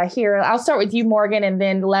to hear, I'll start with you, Morgan, and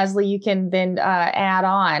then Leslie, you can then add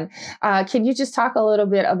on. Can you just talk a little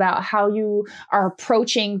bit about how you are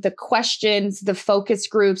approaching the questions, the focus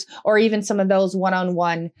groups, or even some of those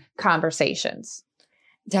one-on-one conversations?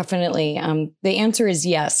 Definitely. The answer is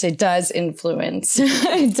yes, it does influence.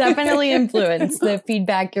 It definitely influence the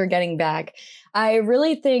feedback you're getting back. I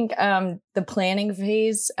really think the planning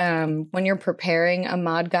phase, when you're preparing a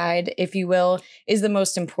mod guide, if you will, is the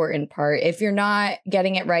most important part. If you're not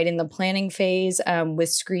getting it right in the planning phase with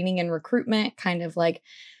screening and recruitment, kind of like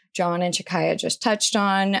John and Chikaya just touched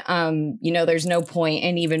on, there's no point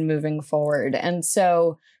in even moving forward. And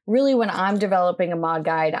so really, when I'm developing a mod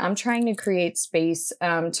guide, I'm trying to create space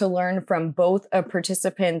to learn from both a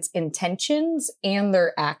participant's intentions and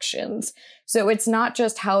their actions. So it's not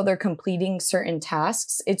just how they're completing certain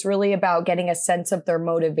tasks. It's really about getting a sense of their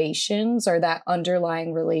motivations or that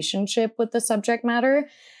underlying relationship with the subject matter.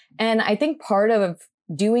 And I think part of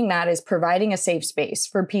doing that is providing a safe space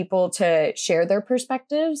for people to share their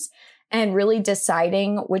perspectives. and really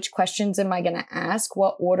deciding which questions am I going to ask?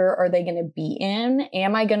 What order are they going to be in?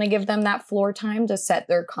 Am I going to give them that floor time to set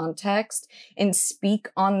their context and speak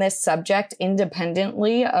on this subject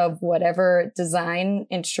independently of whatever design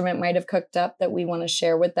instrument might have cooked up that we want to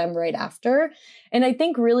share with them right after? And I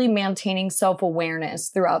think really maintaining self-awareness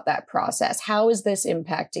throughout that process. How is this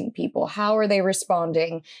impacting people? How are they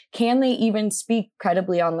responding? Can they even speak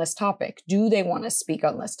credibly on this topic? Do they want to speak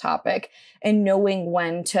on this topic? And knowing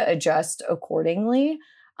when to adjust accordingly.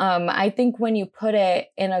 I think when you put it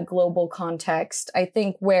in a global context, I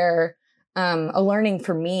think where a learning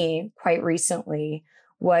for me quite recently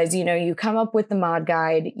was, you come up with the mod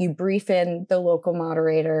guide, you brief in the local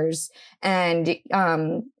moderators, and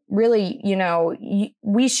really,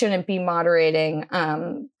 we shouldn't be moderating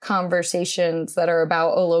conversations that are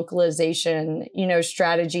about a localization,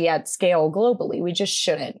 strategy at scale globally. We just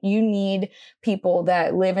shouldn't. You need people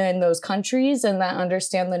that live in those countries and that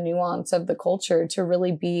understand the nuance of the culture to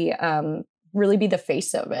really be the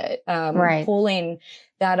face of it, Right. pulling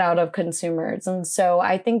that out of consumers. And so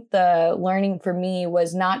I think the learning for me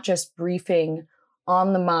was not just briefing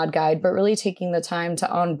on the mod guide, but really taking the time to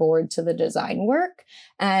onboard to the design work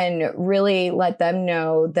and really let them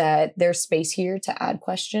know that there's space here to add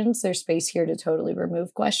questions. There's space here to totally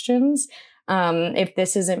remove questions if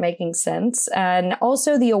this isn't making sense. And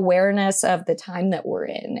also the awareness of the time that we're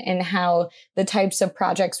in and how the types of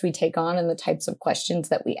projects we take on and the types of questions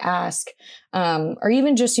that we ask, or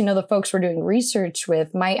even just, the folks we're doing research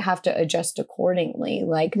with might have to adjust accordingly.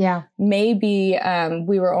 Like maybe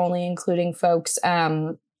we were only including folks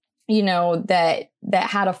that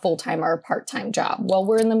had a full-time or a part-time job. Well,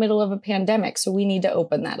 we're in the middle of a pandemic, so we need to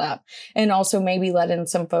open that up. And also maybe let in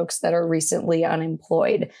some folks that are recently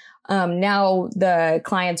unemployed. Now the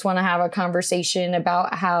clients want to have a conversation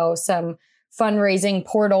about how some fundraising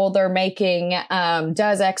portal they're making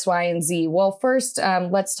does X, Y, and Z. Well, first,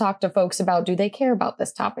 let's talk to folks about, do they care about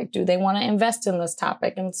this topic? Do they want to invest in this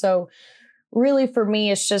topic? And so really, for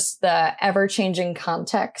me, it's just the ever-changing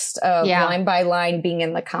context of line by line being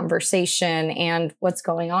in the conversation and what's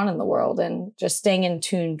going on in the world and just staying in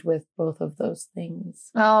tune with both of those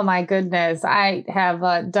things. Oh, my goodness. I have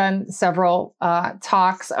done several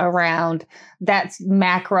talks around that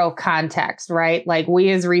macro context, right? Like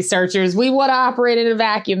we as researchers, we want to operate in a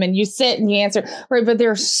vacuum and you sit and you answer, right? But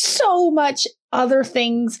there's so much other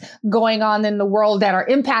things going on in the world that are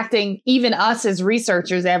impacting even us as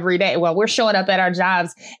researchers every day. Well, we're showing up at our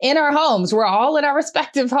jobs in our homes. We're all in our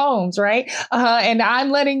respective homes, right? And I'm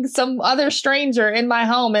letting some other stranger in my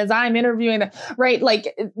home as I'm interviewing them, right?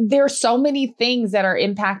 Like there's so many things that are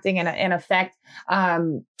impacting and affect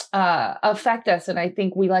us. And I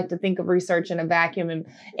think we like to think of research in a vacuum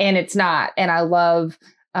and it's not. And I love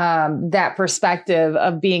that perspective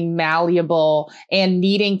of being malleable and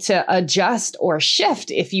needing to adjust or shift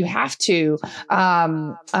if you have to,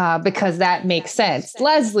 because that makes sense.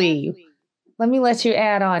 Leslie, let me let you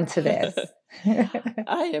add on to this.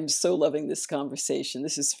 I am so loving this conversation.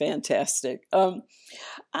 This is fantastic.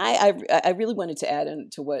 I really wanted to add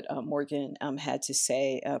into what Morgan had to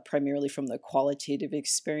say, primarily from the qualitative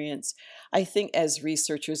experience. I think as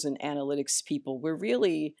researchers and analytics people, we're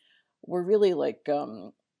really like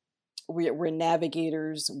we're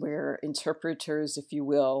navigators, we're interpreters, if you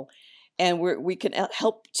will, and we can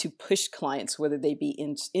help to push clients, whether they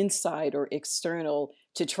be inside or external,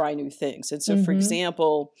 to try new things. And so, for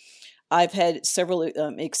example, I've had several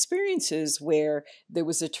experiences where there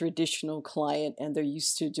was a traditional client and they're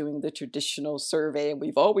used to doing the traditional survey and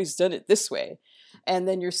we've always done it this way. And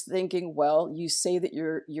then you're thinking, well, you say that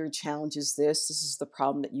your challenge is this is the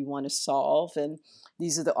problem that you want to solve, and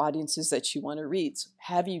these are the audiences that you want to reach.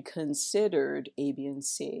 Have you considered A, B, and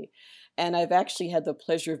C? And I've actually had the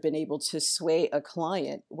pleasure of being able to sway a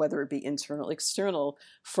client, whether it be internal, external,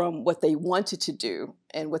 from what they wanted to do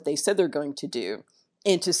and what they said they're going to do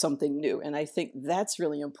into something new. And I think that's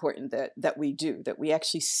really important that we do, that we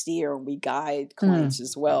actually steer and we guide clients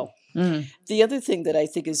as well. The other thing that I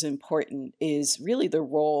think is important is really the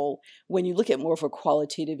role, when you look at more of a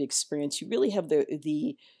qualitative experience, you really have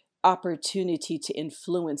the opportunity to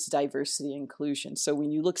influence diversity and inclusion. So when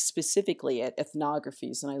you look specifically at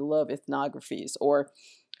ethnographies, and I love ethnographies, or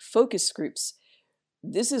focus groups,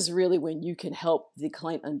 this is really when you can help the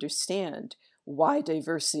client understand why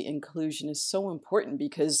diversity inclusion is so important,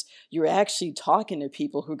 because you're actually talking to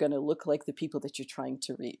people who are going to look like the people that you're trying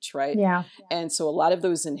to reach, right? Yeah. And so a lot of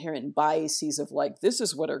those inherent biases of like, this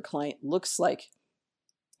is what our client looks like,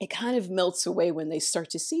 it kind of melts away when they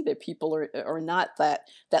start to see that people are not that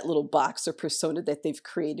little box or persona that they've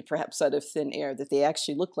created perhaps out of thin air, that they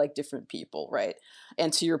actually look like different people, right?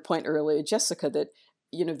 And to your point earlier, Jessica, that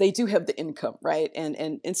they do have the income, right?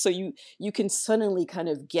 And so you can suddenly kind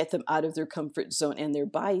of get them out of their comfort zone and their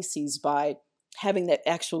biases by having that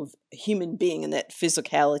actual human being and that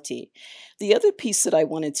physicality. The other piece that I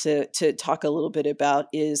wanted to talk a little bit about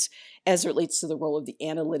is as it relates to the role of the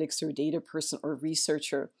analytics or data person or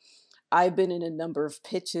researcher. I've been in a number of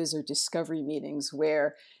pitches or discovery meetings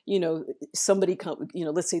where, somebody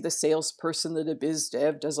let's say the salesperson, the biz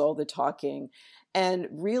dev does all the talking. And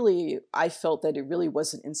really, I felt that it really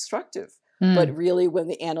wasn't instructive. But really, when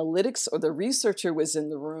the analytics or the researcher was in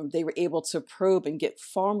the room, they were able to probe and get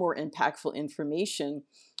far more impactful information,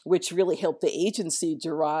 which really helped the agency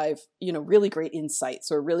derive, really great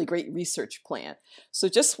insights or a really great research plan. So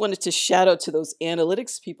just wanted to shout out to those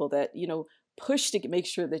analytics people that, push to make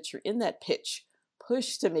sure that you're in that pitch,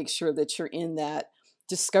 push to make sure that you're in that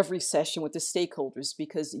discovery session with the stakeholders,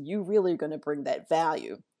 because you really are going to bring that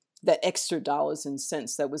value, that extra dollars and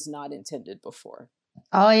cents that was not intended before.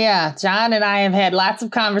 Oh, yeah. John and I have had lots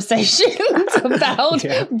of conversations about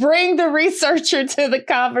bring the researcher to the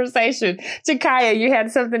conversation. Jakaya, you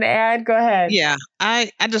had something to add? Go ahead. Yeah,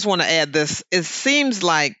 I just want to add this. It seems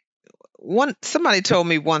like somebody told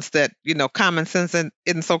me once that, common sense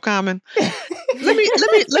isn't so common. Let me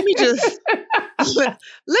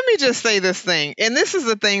just say this thing. And this is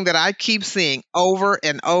the thing that I keep seeing over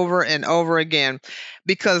and over and over again.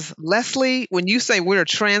 Because Leslie, when you say we're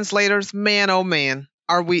translators, man, oh man,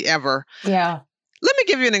 are we ever. Yeah. Let me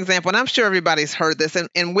give you an example. And I'm sure everybody's heard this.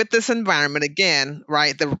 And with this environment, again,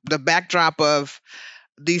 right, the backdrop of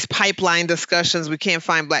these pipeline discussions, we can't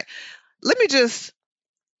find Black.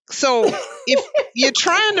 So if you're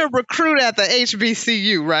trying to recruit at the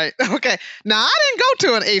HBCU, right? Okay. Now, I didn't go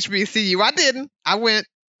to an HBCU. I didn't. I went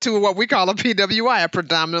to what we call a PWI, a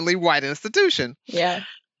predominantly white institution. Yeah.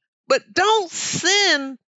 But don't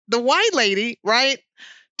send the white lady, right,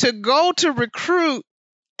 to go to recruit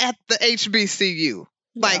at the HBCU.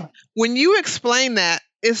 Like, when you explain that,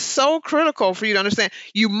 it's so critical for you to understand.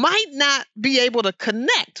 You might not be able to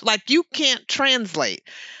connect, like you can't translate.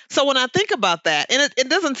 So when I think about that, and it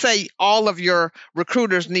doesn't say all of your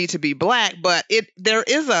recruiters need to be Black, but there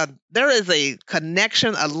is a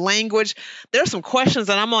connection, a language. There's some questions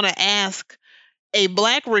that I'm going to ask a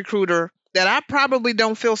Black recruiter that I probably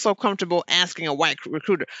don't feel so comfortable asking a white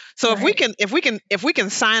recruiter. So if we can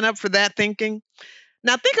sign up for that thinking.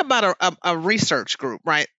 Now think about a research group,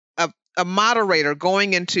 right? A moderator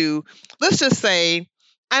going into, let's just say,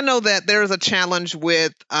 I know that there's a challenge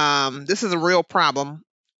with, this is a real problem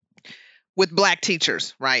with Black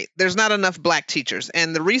teachers, right? There's not enough Black teachers.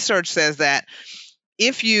 And the research says that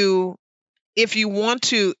if you want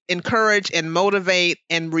to encourage and motivate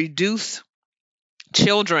and reduce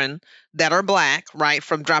children that are Black, right,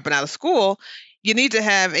 from dropping out of school, you need to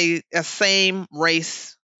have a same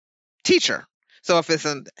race teacher. So if it's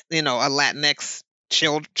a Latinx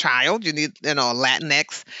child, you need, a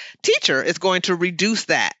Latinx teacher. Is going to reduce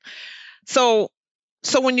that. So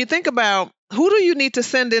when you think about who do you need to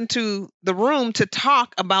send into the room to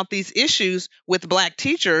talk about these issues with Black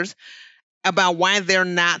teachers about why they're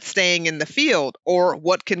not staying in the field or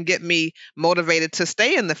what can get me motivated to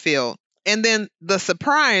stay in the field. And then the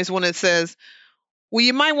surprise when it says, well,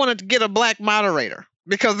 you might want to get a Black moderator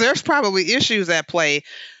because there's probably issues at play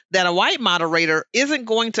that a white moderator isn't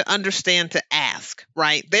going to understand to ask,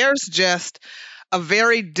 right? There's just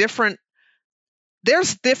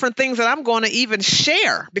there's different things that I'm going to even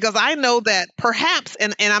share because I know that perhaps,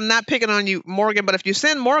 and I'm not picking on you, Morgan, but if you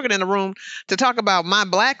send Morgan in the room to talk about my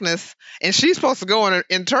Blackness and she's supposed to go and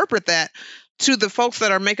interpret that to the folks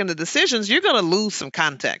that are making the decisions, you're going to lose some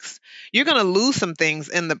context. You're going to lose some things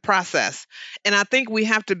in the process. And I think we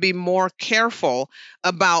have to be more careful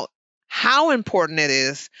about how important it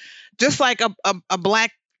is, just like a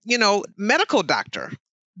Black, medical doctor.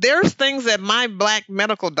 There's things that my Black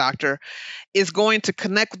medical doctor is going to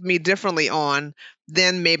connect with me differently on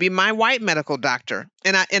than maybe my white medical doctor.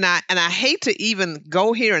 And I hate to even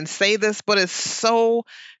go here and say this, but it's so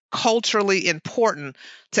culturally important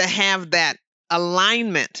to have that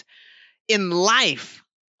alignment in life.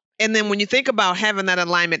 And then when you think about having that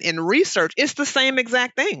alignment in research, it's the same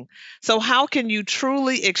exact thing. So how can you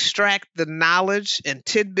truly extract the knowledge and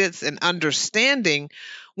tidbits and understanding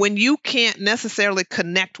when you can't necessarily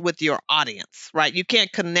connect with your audience, right? You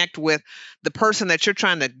can't connect with the person that you're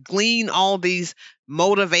trying to glean all these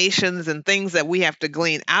motivations and things that we have to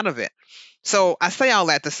glean out of it. So I say all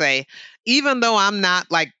that to say, even though I'm not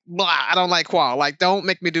like, blah, I don't like qual, like don't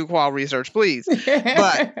make me do qual research, please.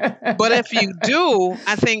 But if you do,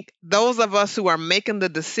 I think those of us who are making the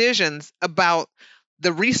decisions about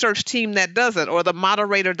the research team that does it or the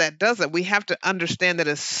moderator that does it, we have to understand that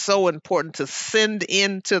it's so important to send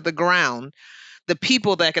into the ground the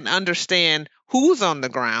people that can understand who's on the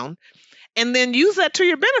ground and then use that to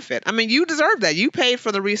your benefit. I mean, you deserve that. You paid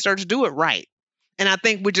for the research, do it right. And I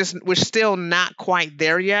think we're still not quite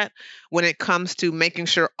there yet when it comes to making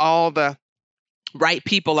sure all the right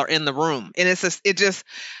people are in the room. And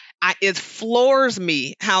it floors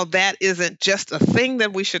me how that isn't just a thing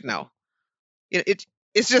that we should know.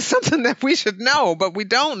 It's just something that we should know, but we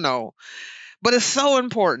don't know. But it's so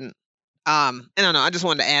important. I don't know. I just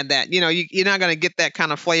wanted to add that. You're not going to get that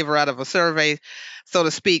kind of flavor out of a survey, so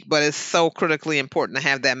to speak, but it's so critically important to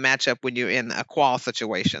have that matchup when you're in a qual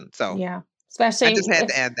situation. So yeah. Especially, I just had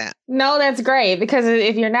to add that. No, that's great, because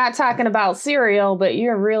if you're not talking about cereal, but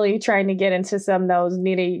you're really trying to get into some of those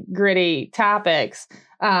nitty gritty topics,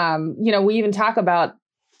 we even talk about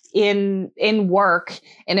in work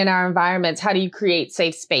and in our environments, how do you create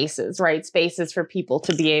safe spaces, right? Spaces for people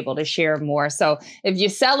to be able to share more. So if you're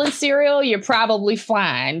selling cereal, you're probably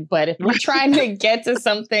fine. But if you're trying to get to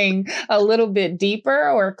something a little bit deeper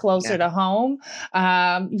or closer to home,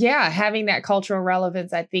 having that cultural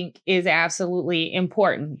relevance, I think, is absolutely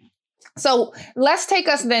important. So let's take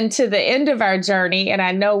us then to the end of our journey. And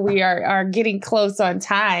I know we are getting close on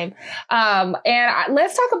time.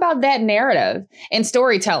 Let's talk about that narrative and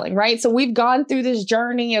storytelling, right? So we've gone through this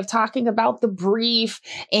journey of talking about the brief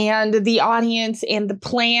and the audience and the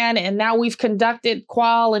plan. And now we've conducted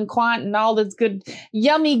qual and quant and all this good,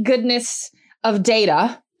 yummy goodness of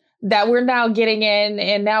data that we're now getting in.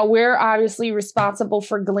 And now we're obviously responsible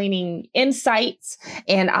for gleaning insights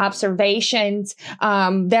and observations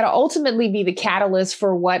that'll ultimately be the catalyst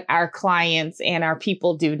for what our clients and our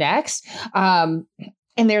people do next. And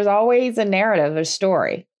there's always a narrative, a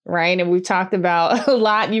story, right? And we've talked about a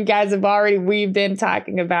lot. You guys have already weaved in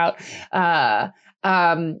talking about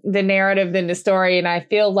the narrative than the story. And I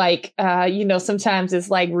feel like, sometimes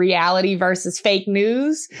it's like reality versus fake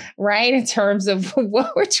news, right? In terms of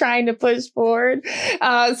what we're trying to push forward.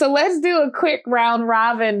 So let's do a quick round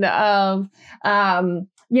robin of,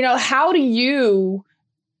 how do you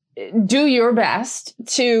do your best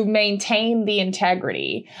to maintain the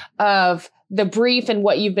integrity of the brief and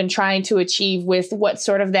what you've been trying to achieve with what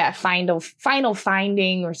sort of that final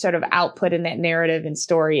finding or sort of output in that narrative and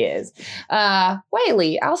story is.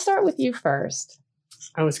 Whaley, I'll start with you first.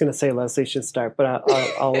 I was going to say Leslie should start, but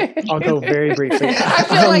I'll go very briefly. I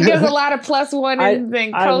feel like there's a lot of plus one and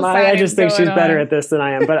co-signers. I just think she's better at this than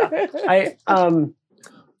I am, but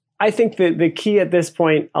I think that the key at this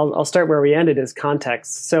point, I'll start where we ended, is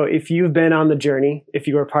context. So if you've been on the journey, if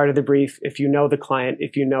you were part of the brief, if you know the client,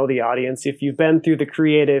 if you know the audience, if you've been through the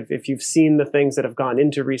creative, if you've seen the things that have gone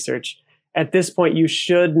into research, at this point you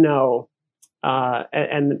should know.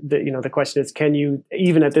 The question is, can you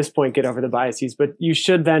even at this point get over the biases? But you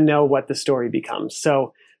should then know what the story becomes.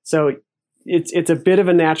 So it's a bit of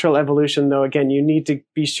a natural evolution, though. Again, you need to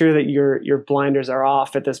be sure that your blinders are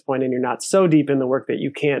off at this point and you're not so deep in the work that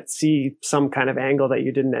you can't see some kind of angle that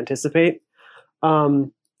you didn't anticipate.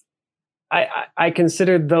 I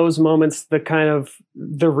consider those moments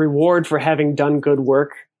the reward for having done good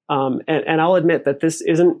work. And I'll admit that this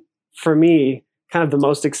isn't, for me, kind of the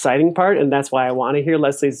most exciting part. And that's why I want to hear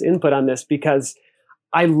Leslie's input on this, because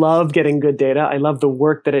I love getting good data. I love the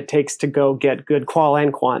work that it takes to go get good qual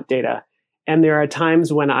and quant data. And there are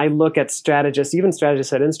times when I look at strategists, even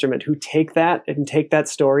strategists at Instrument, who take that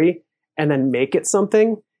story and then make it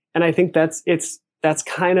something. And I think that's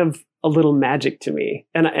kind of a little magic to me.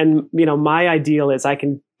 And my ideal is I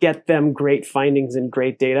can get them great findings and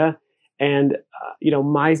great data. And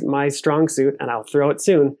my strong suit, and I'll throw it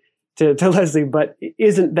soon to Leslie, but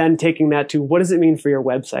isn't then taking that to, what does it mean for your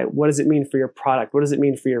website? What does it mean for your product? What does it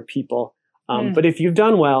mean for your people? But if you've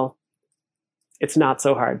done well, it's not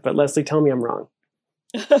so hard. But Leslie, tell me I'm wrong.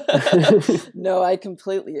 No, I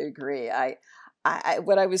completely agree.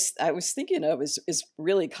 What I was thinking of is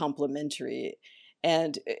really complementary.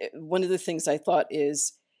 And one of the things I thought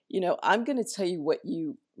is, I'm going to tell you what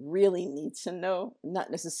you really need to know, not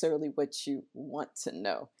necessarily what you want to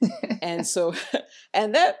know. And so,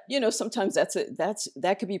 and that, sometimes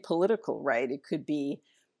that could be political, right? It could be,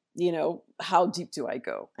 how deep do I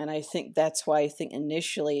go? And I think that's why I think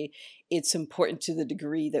initially it's important, to the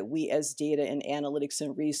degree that we as data and analytics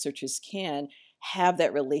and researchers can have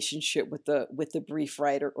that relationship with the brief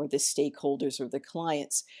writer or the stakeholders or the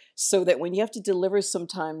clients, so that when you have to deliver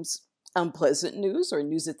sometimes unpleasant news or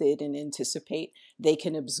news that they didn't anticipate, they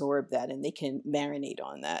can absorb that and they can marinate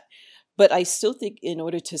on that. But I still think in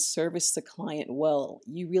order to service the client well,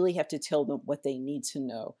 you really have to tell them what they need to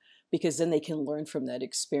know. because then they can learn from that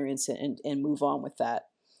experience and move on with that.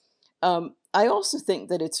 I also think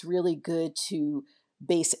that it's really good to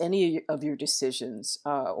base any of your decisions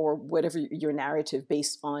or whatever your narrative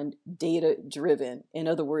based on data driven. In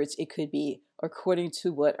other words, it could be according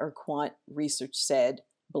to what our quant research said,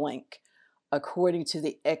 blank, according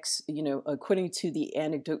to according to the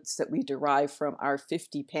anecdotes that we derive from our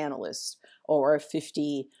 50 panelists or our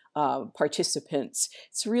 50 participants.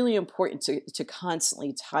 It's really important to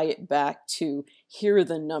constantly tie it back to here are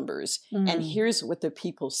the numbers and here's what the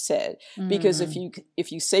people said. Because if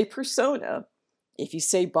you say persona, if you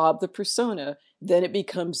say Bob the persona, then it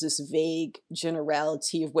becomes this vague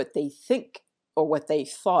generality of what they think or what they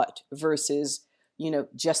thought versus,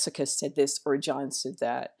 Jessica said this or John said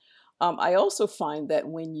that. I also find that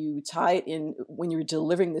when you tie it in, when you're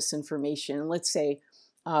delivering this information, let's say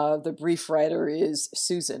the brief writer is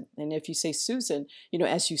Susan. And if you say Susan,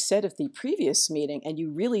 as you said at the previous meeting, and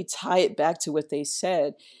you really tie it back to what they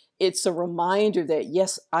said, it's a reminder that,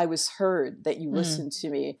 yes, I was heard, that you listened to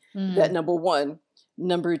me, that number one.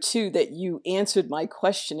 Number two, that you answered my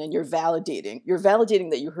question and you're validating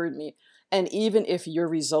that you heard me. And even if your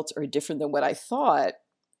results are different than what I thought,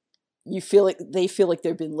 they feel like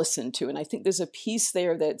they've been listened to. And I think there's a piece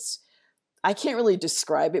there that's, I can't really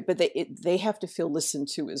describe it, but they have to feel listened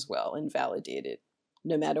to as well and validated,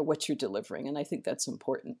 no matter what you're delivering. And I think that's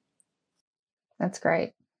important. That's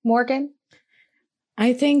great. Morgan?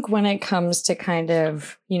 I think when it comes to kind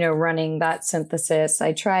of, running that synthesis,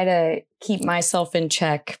 I try to keep myself in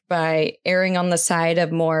check by erring on the side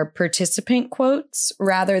of more participant quotes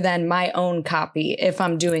rather than my own copy if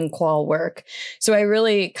I'm doing qual work. So I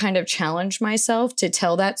really kind of challenge myself to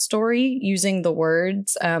tell that story using the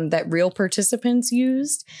words that real participants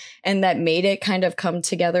used and that made it kind of come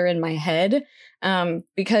together in my head.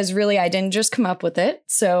 Because really, I didn't just come up with it.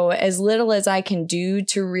 So as little as I can do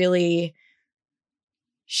to really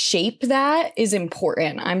shape that is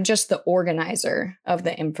important. I'm just the organizer of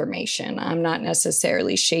the information. I'm not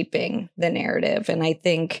necessarily shaping the narrative. And I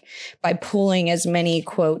think by pulling as many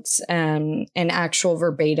quotes and actual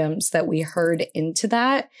verbatims that we heard into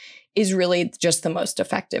that is really just the most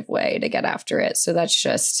effective way to get after it. So that's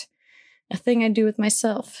just a thing I do with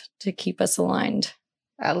myself to keep us aligned.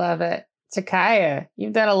 I love it. Jakaya,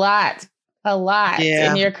 you've done a lot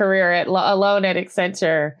in your career alone at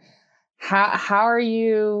Accenture. How are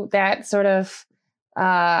you that sort of,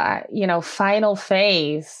 final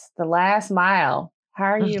phase, the last mile? How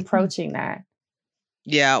are you approaching that?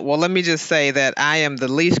 Yeah, well, let me just say that I am the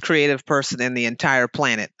least creative person in the entire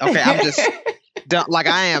planet. Okay, I'm just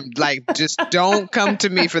just don't come to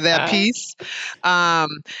me for that piece.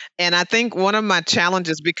 And I think one of my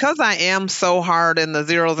challenges, because I am so hard in the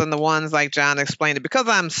zeros and the ones, like John explained it, because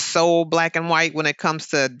I'm so black and white when it comes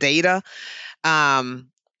to data, I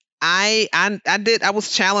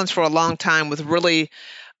was challenged for a long time with really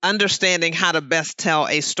understanding how to best tell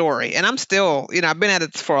a story. And I'm still, I've been at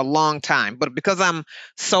it for a long time, but because I'm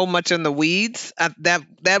so much in the weeds,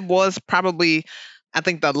 that was probably, I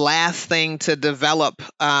think, the last thing to develop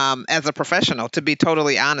as a professional, to be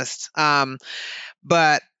totally honest.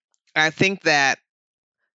 But I think that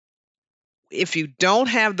if you don't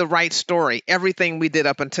have the right story, everything we did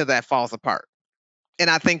up until that falls apart. And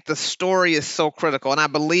I think the story is so critical. And I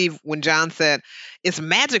believe when John said, it's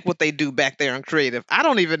magic what they do back there in creative. I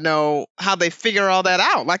don't even know how they figure all that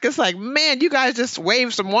out. Like, it's like, man, you guys just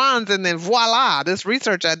wave some wands and then voila, this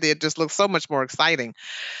research I did just looks so much more exciting.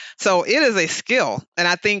 So it is a skill. And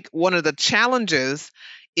I think one of the challenges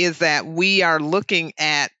is that we are looking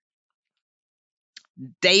at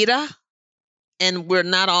data and we're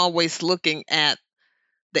not always looking at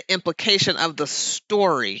the implication of the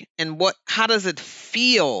story and how does it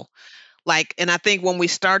feel like. And I think when we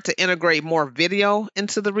start to integrate more video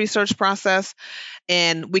into the research process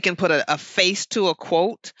and we can put a face to a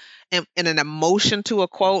quote and an emotion to a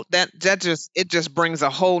quote, that just brings a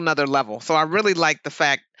whole nother level. So I really like the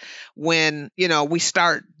fact when, we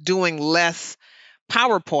start doing less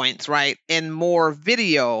PowerPoints, right? And more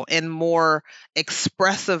video and more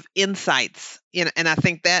expressive insights. And I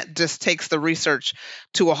think that just takes the research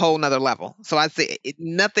to a whole nother level. So I'd say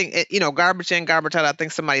nothing, garbage in, garbage out. I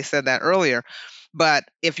think somebody said that earlier. But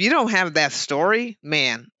if you don't have that story,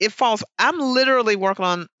 man, it falls. I'm literally working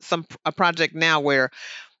on a project now where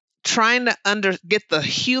trying to get the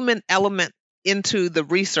human element into the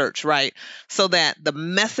research, right? So that the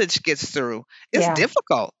message gets through. It's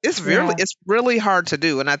difficult. It's really hard to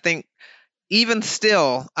do. And I think even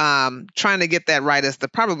still, trying to get that right is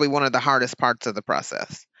probably one of the hardest parts of the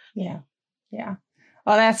process. Yeah.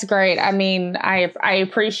 Oh, that's great. I mean, I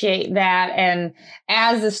appreciate that. And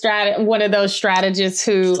as one of those strategists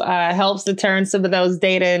who helps to turn some of those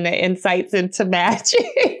data and the insights into magic,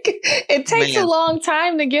 it takes a long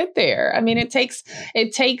time to get there. I mean, it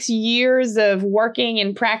takes years of working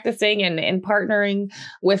and practicing and partnering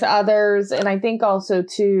with others. And I think also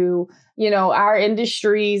too, our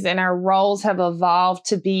industries and our roles have evolved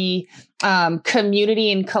to be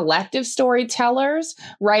community and collective storytellers,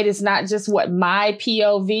 right? It's not just what my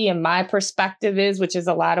POV and my perspective is, which is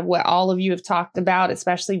a lot of what all of you have talked about,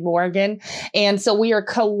 especially Morgan. And so we are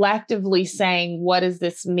collectively saying, what does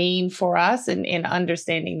this mean for us and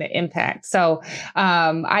understanding the impact? So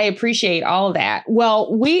I appreciate all of that.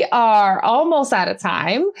 Well, we are almost out of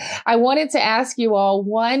time. I wanted to ask you all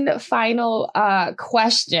one final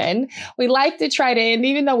question. We like to try to, and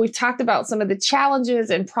even though we've talked about some of the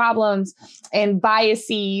challenges and problems and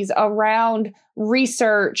biases around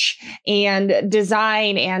research and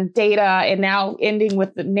design and data, and now ending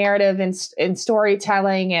with the narrative and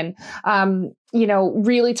storytelling, and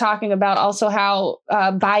really talking about also how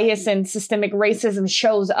bias and systemic racism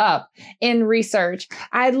shows up in research.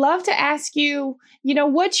 I'd love to ask you,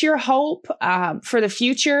 what's your hope for the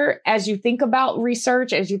future as you think about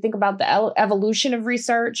research, as you think about the evolution of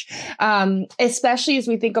research, especially as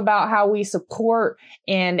we think about how we support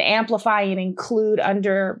and amplify and include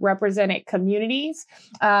underrepresented communities.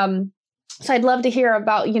 So I'd love to hear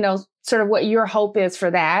about, sort of what your hope is for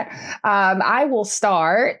that. I will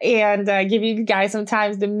start and give you guys some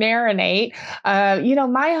time to marinate.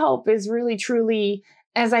 My hope is really, truly,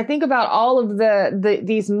 as I think about all of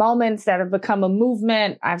these moments that have become a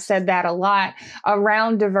movement, I've said that a lot,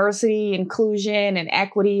 around diversity, inclusion, and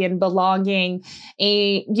equity and belonging.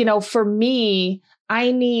 And, for me,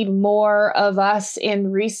 I need more of us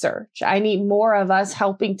in research. I need more of us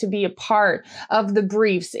helping to be a part of the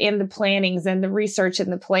briefs and the plannings and the research and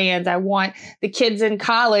the plans. I want the kids in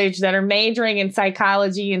college that are majoring in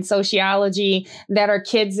psychology and sociology, that are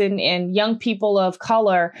kids and young people of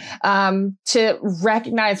color, to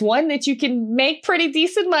recognize, one, that you can make pretty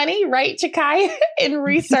decent money, right, Chakai, in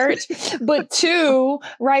research, but two,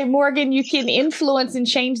 right, Morgan, you can influence and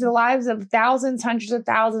change the lives of thousands, hundreds of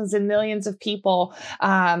thousands, and millions of people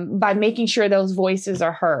by making sure those voices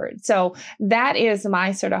are heard. So that is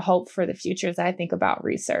my sort of hope for the future as I think about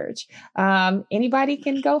research. Anybody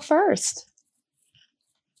can go first.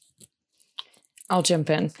 I'll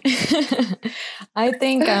jump in. I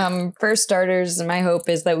think for starters, my hope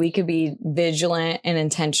is that we could be vigilant and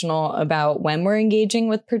intentional about when we're engaging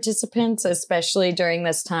with participants, especially during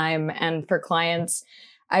this time. And for clients,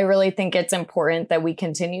 I really think it's important that we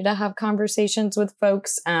continue to have conversations with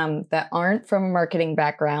folks that aren't from a marketing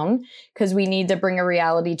background, because we need to bring a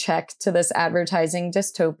reality check to this advertising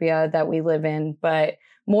dystopia that we live in. But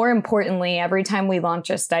more importantly, every time we launch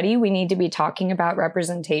a study, we need to be talking about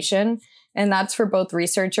representation. And that's for both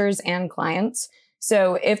researchers and clients.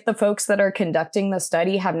 So if the folks that are conducting the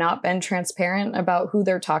study have not been transparent about who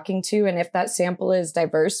they're talking to, and if that sample is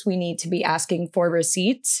diverse, we need to be asking for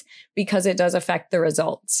receipts, because it does affect the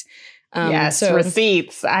results. Yes,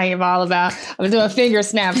 receipts. I am all about, I'm doing finger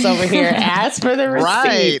snaps over here. Ask for the receipts.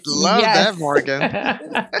 Right. Love that, Morgan.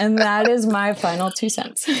 And that is my final 2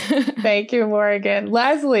 cents. Thank you, Morgan.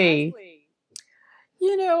 Leslie.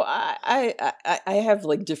 I have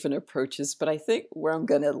like different approaches, but I think where I'm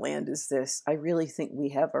going to land is this. I really think we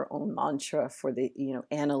have our own mantra for the,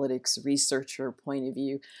 analytics researcher point of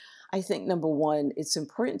view. I think number one, it's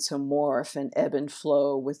important to morph and ebb and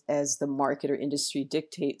flow with as the market or industry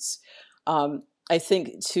dictates. I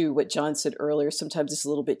think to what John said earlier, sometimes it's a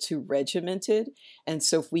little bit too regimented. And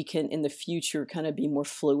so if we can in the future kind of be more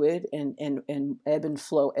fluid and ebb and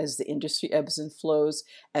flow as the industry ebbs and flows,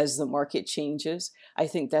 as the market changes, I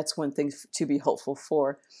think that's one thing to be hopeful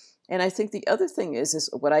for. And I think the other thing is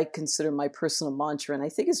what I consider my personal mantra, and I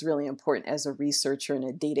think is really important as a researcher and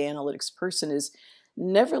a data analytics person, is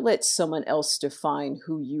never let someone else define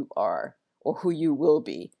who you are or who you will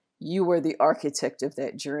be. You are the architect of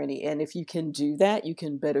that journey. And if you can do that, you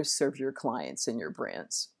can better serve your clients and your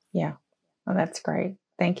brands. Yeah. Well, that's great.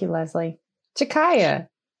 Thank you, Leslie. Chakaya.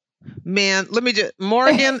 Man,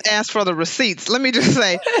 Morgan asked for the receipts. Let me just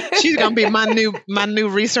say, she's going to be my new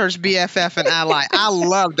research BFF and ally. I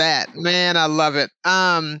love that. Man, I love it.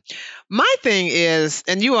 My thing is,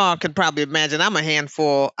 and you all can probably imagine, I'm a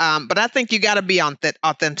handful, but I think you got to be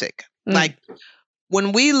authentic. Like,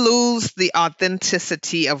 when we lose the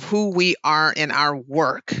authenticity of who we are in our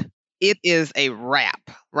work, it is a wrap,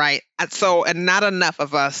 right? And not enough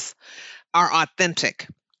of us are authentic.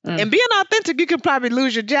 And being authentic, you can probably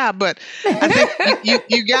lose your job, but I think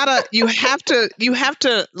you have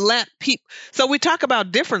to let people. So we talk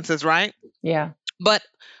about differences, right? Yeah. But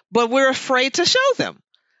we're afraid to show them.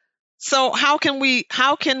 So how can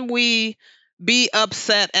we be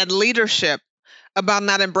upset at leadership about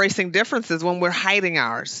not embracing differences when we're hiding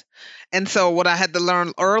ours? And so what I had to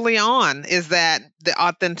learn early on is that the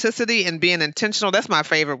authenticity and being intentional, that's my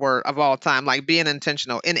favorite word of all time, like being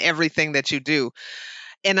intentional in everything that you do.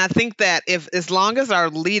 And I think that as long as our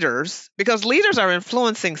leaders, because leaders are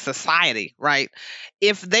influencing society, right?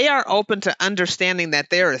 If they are open to understanding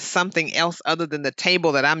that there is something else other than the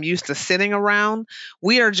table that I'm used to sitting around,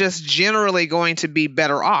 we are just generally going to be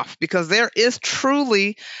better off, because there is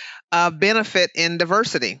truly a benefit in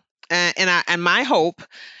diversity. And my hope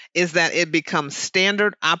is that it becomes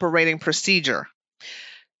standard operating procedure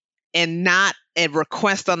and not a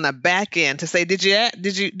request on the back end to say, do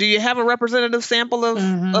you have a representative sample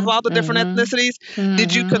of all the different ethnicities?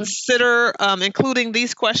 Did you consider including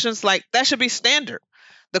these questions? Like, that should be standard.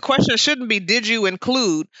 The question shouldn't be, did you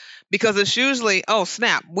include? Because it's usually, oh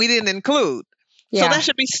snap, we didn't include. Yeah. So that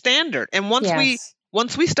should be standard. And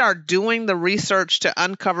once we start doing the research to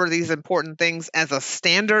uncover these important things as a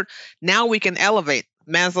standard, now we can elevate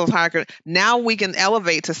Maslow's hierarchy. Now we can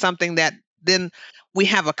elevate to something that then we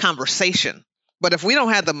have a conversation. But if we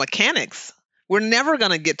don't have the mechanics, we're never going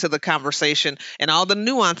to get to the conversation and all the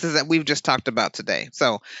nuances that we've just talked about today.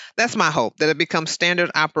 So that's my hope, that it becomes standard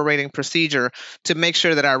operating procedure to make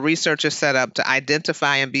sure that our research is set up to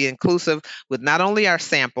identify and be inclusive with not only our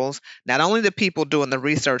samples, not only the people doing the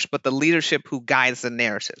research, but the leadership who guides the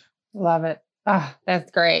narrative. Love it. Oh, that's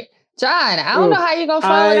great. John, I don't know how you're going to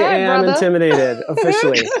follow that, brother. I am intimidated,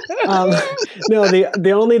 officially. No,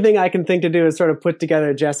 the only thing I can think to do is sort of put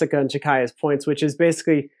together Jessica and Chikaya's points, which is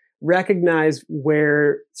basically recognize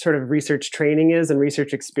where sort of research training is and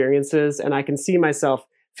research experiences. And I can see myself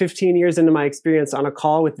 15 years into my experience on a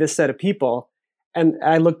call with this set of people. And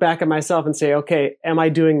I look back at myself and say, okay, am I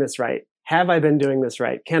doing this right? Have I been doing this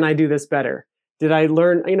right? Can I do this better? Did I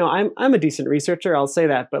learn? I'm a decent researcher, I'll say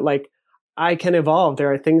that, but like, I can evolve.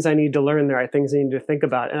 There are things I need to learn. There are things I need to think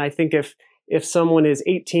about. And I think if someone is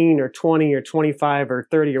 18 or 20 or 25 or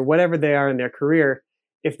 30 or whatever they are in their career,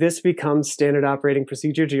 if this becomes standard operating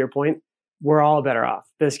procedure, to your point, we're all better off.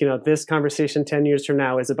 This conversation 10 years from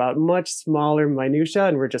now is about much smaller minutia,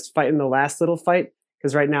 and we're just fighting the last little fight,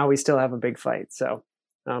 because right now we still have a big fight. So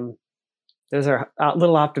there's our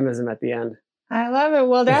little optimism at the end. I love it.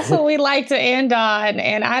 Well, that's what we like to end on.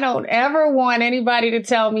 And I don't ever want anybody to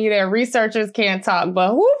tell me that researchers can't talk,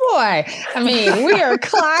 but boy, I mean, we are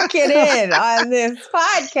clocking in on this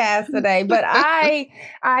podcast today. But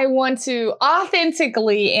I want to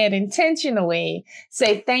authentically and intentionally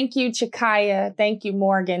say thank you, Chikaya. Thank you,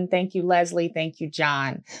 Morgan. Thank you, Leslie. Thank you,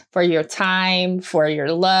 John, for your time, for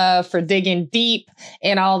your love, for digging deep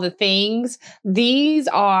in all the things. These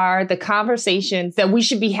are the conversations that we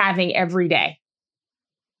should be having every day.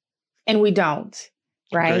 And we don't,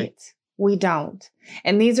 right? Great. We don't.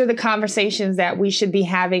 And these are the conversations that we should be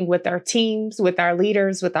having with our teams, with our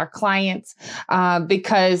leaders, with our clients,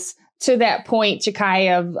 because to that point,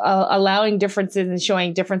 Chikaya, of allowing differences and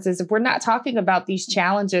showing differences, if we're not talking about these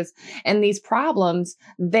challenges and these problems,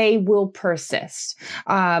 they will persist.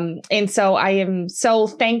 And so I am so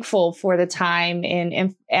thankful for the time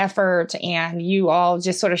and effort, and you all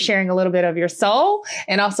just sort of sharing a little bit of your soul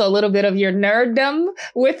and also a little bit of your nerddom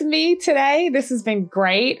with me today. This has been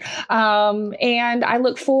great. And I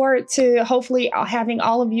look forward to hopefully having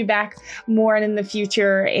all of you back more in the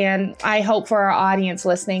future. And I hope for our audience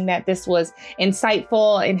listening that this was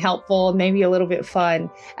insightful and helpful, maybe a little bit fun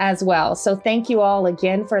as well. So thank you all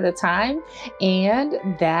again for the time. And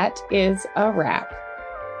that is a wrap.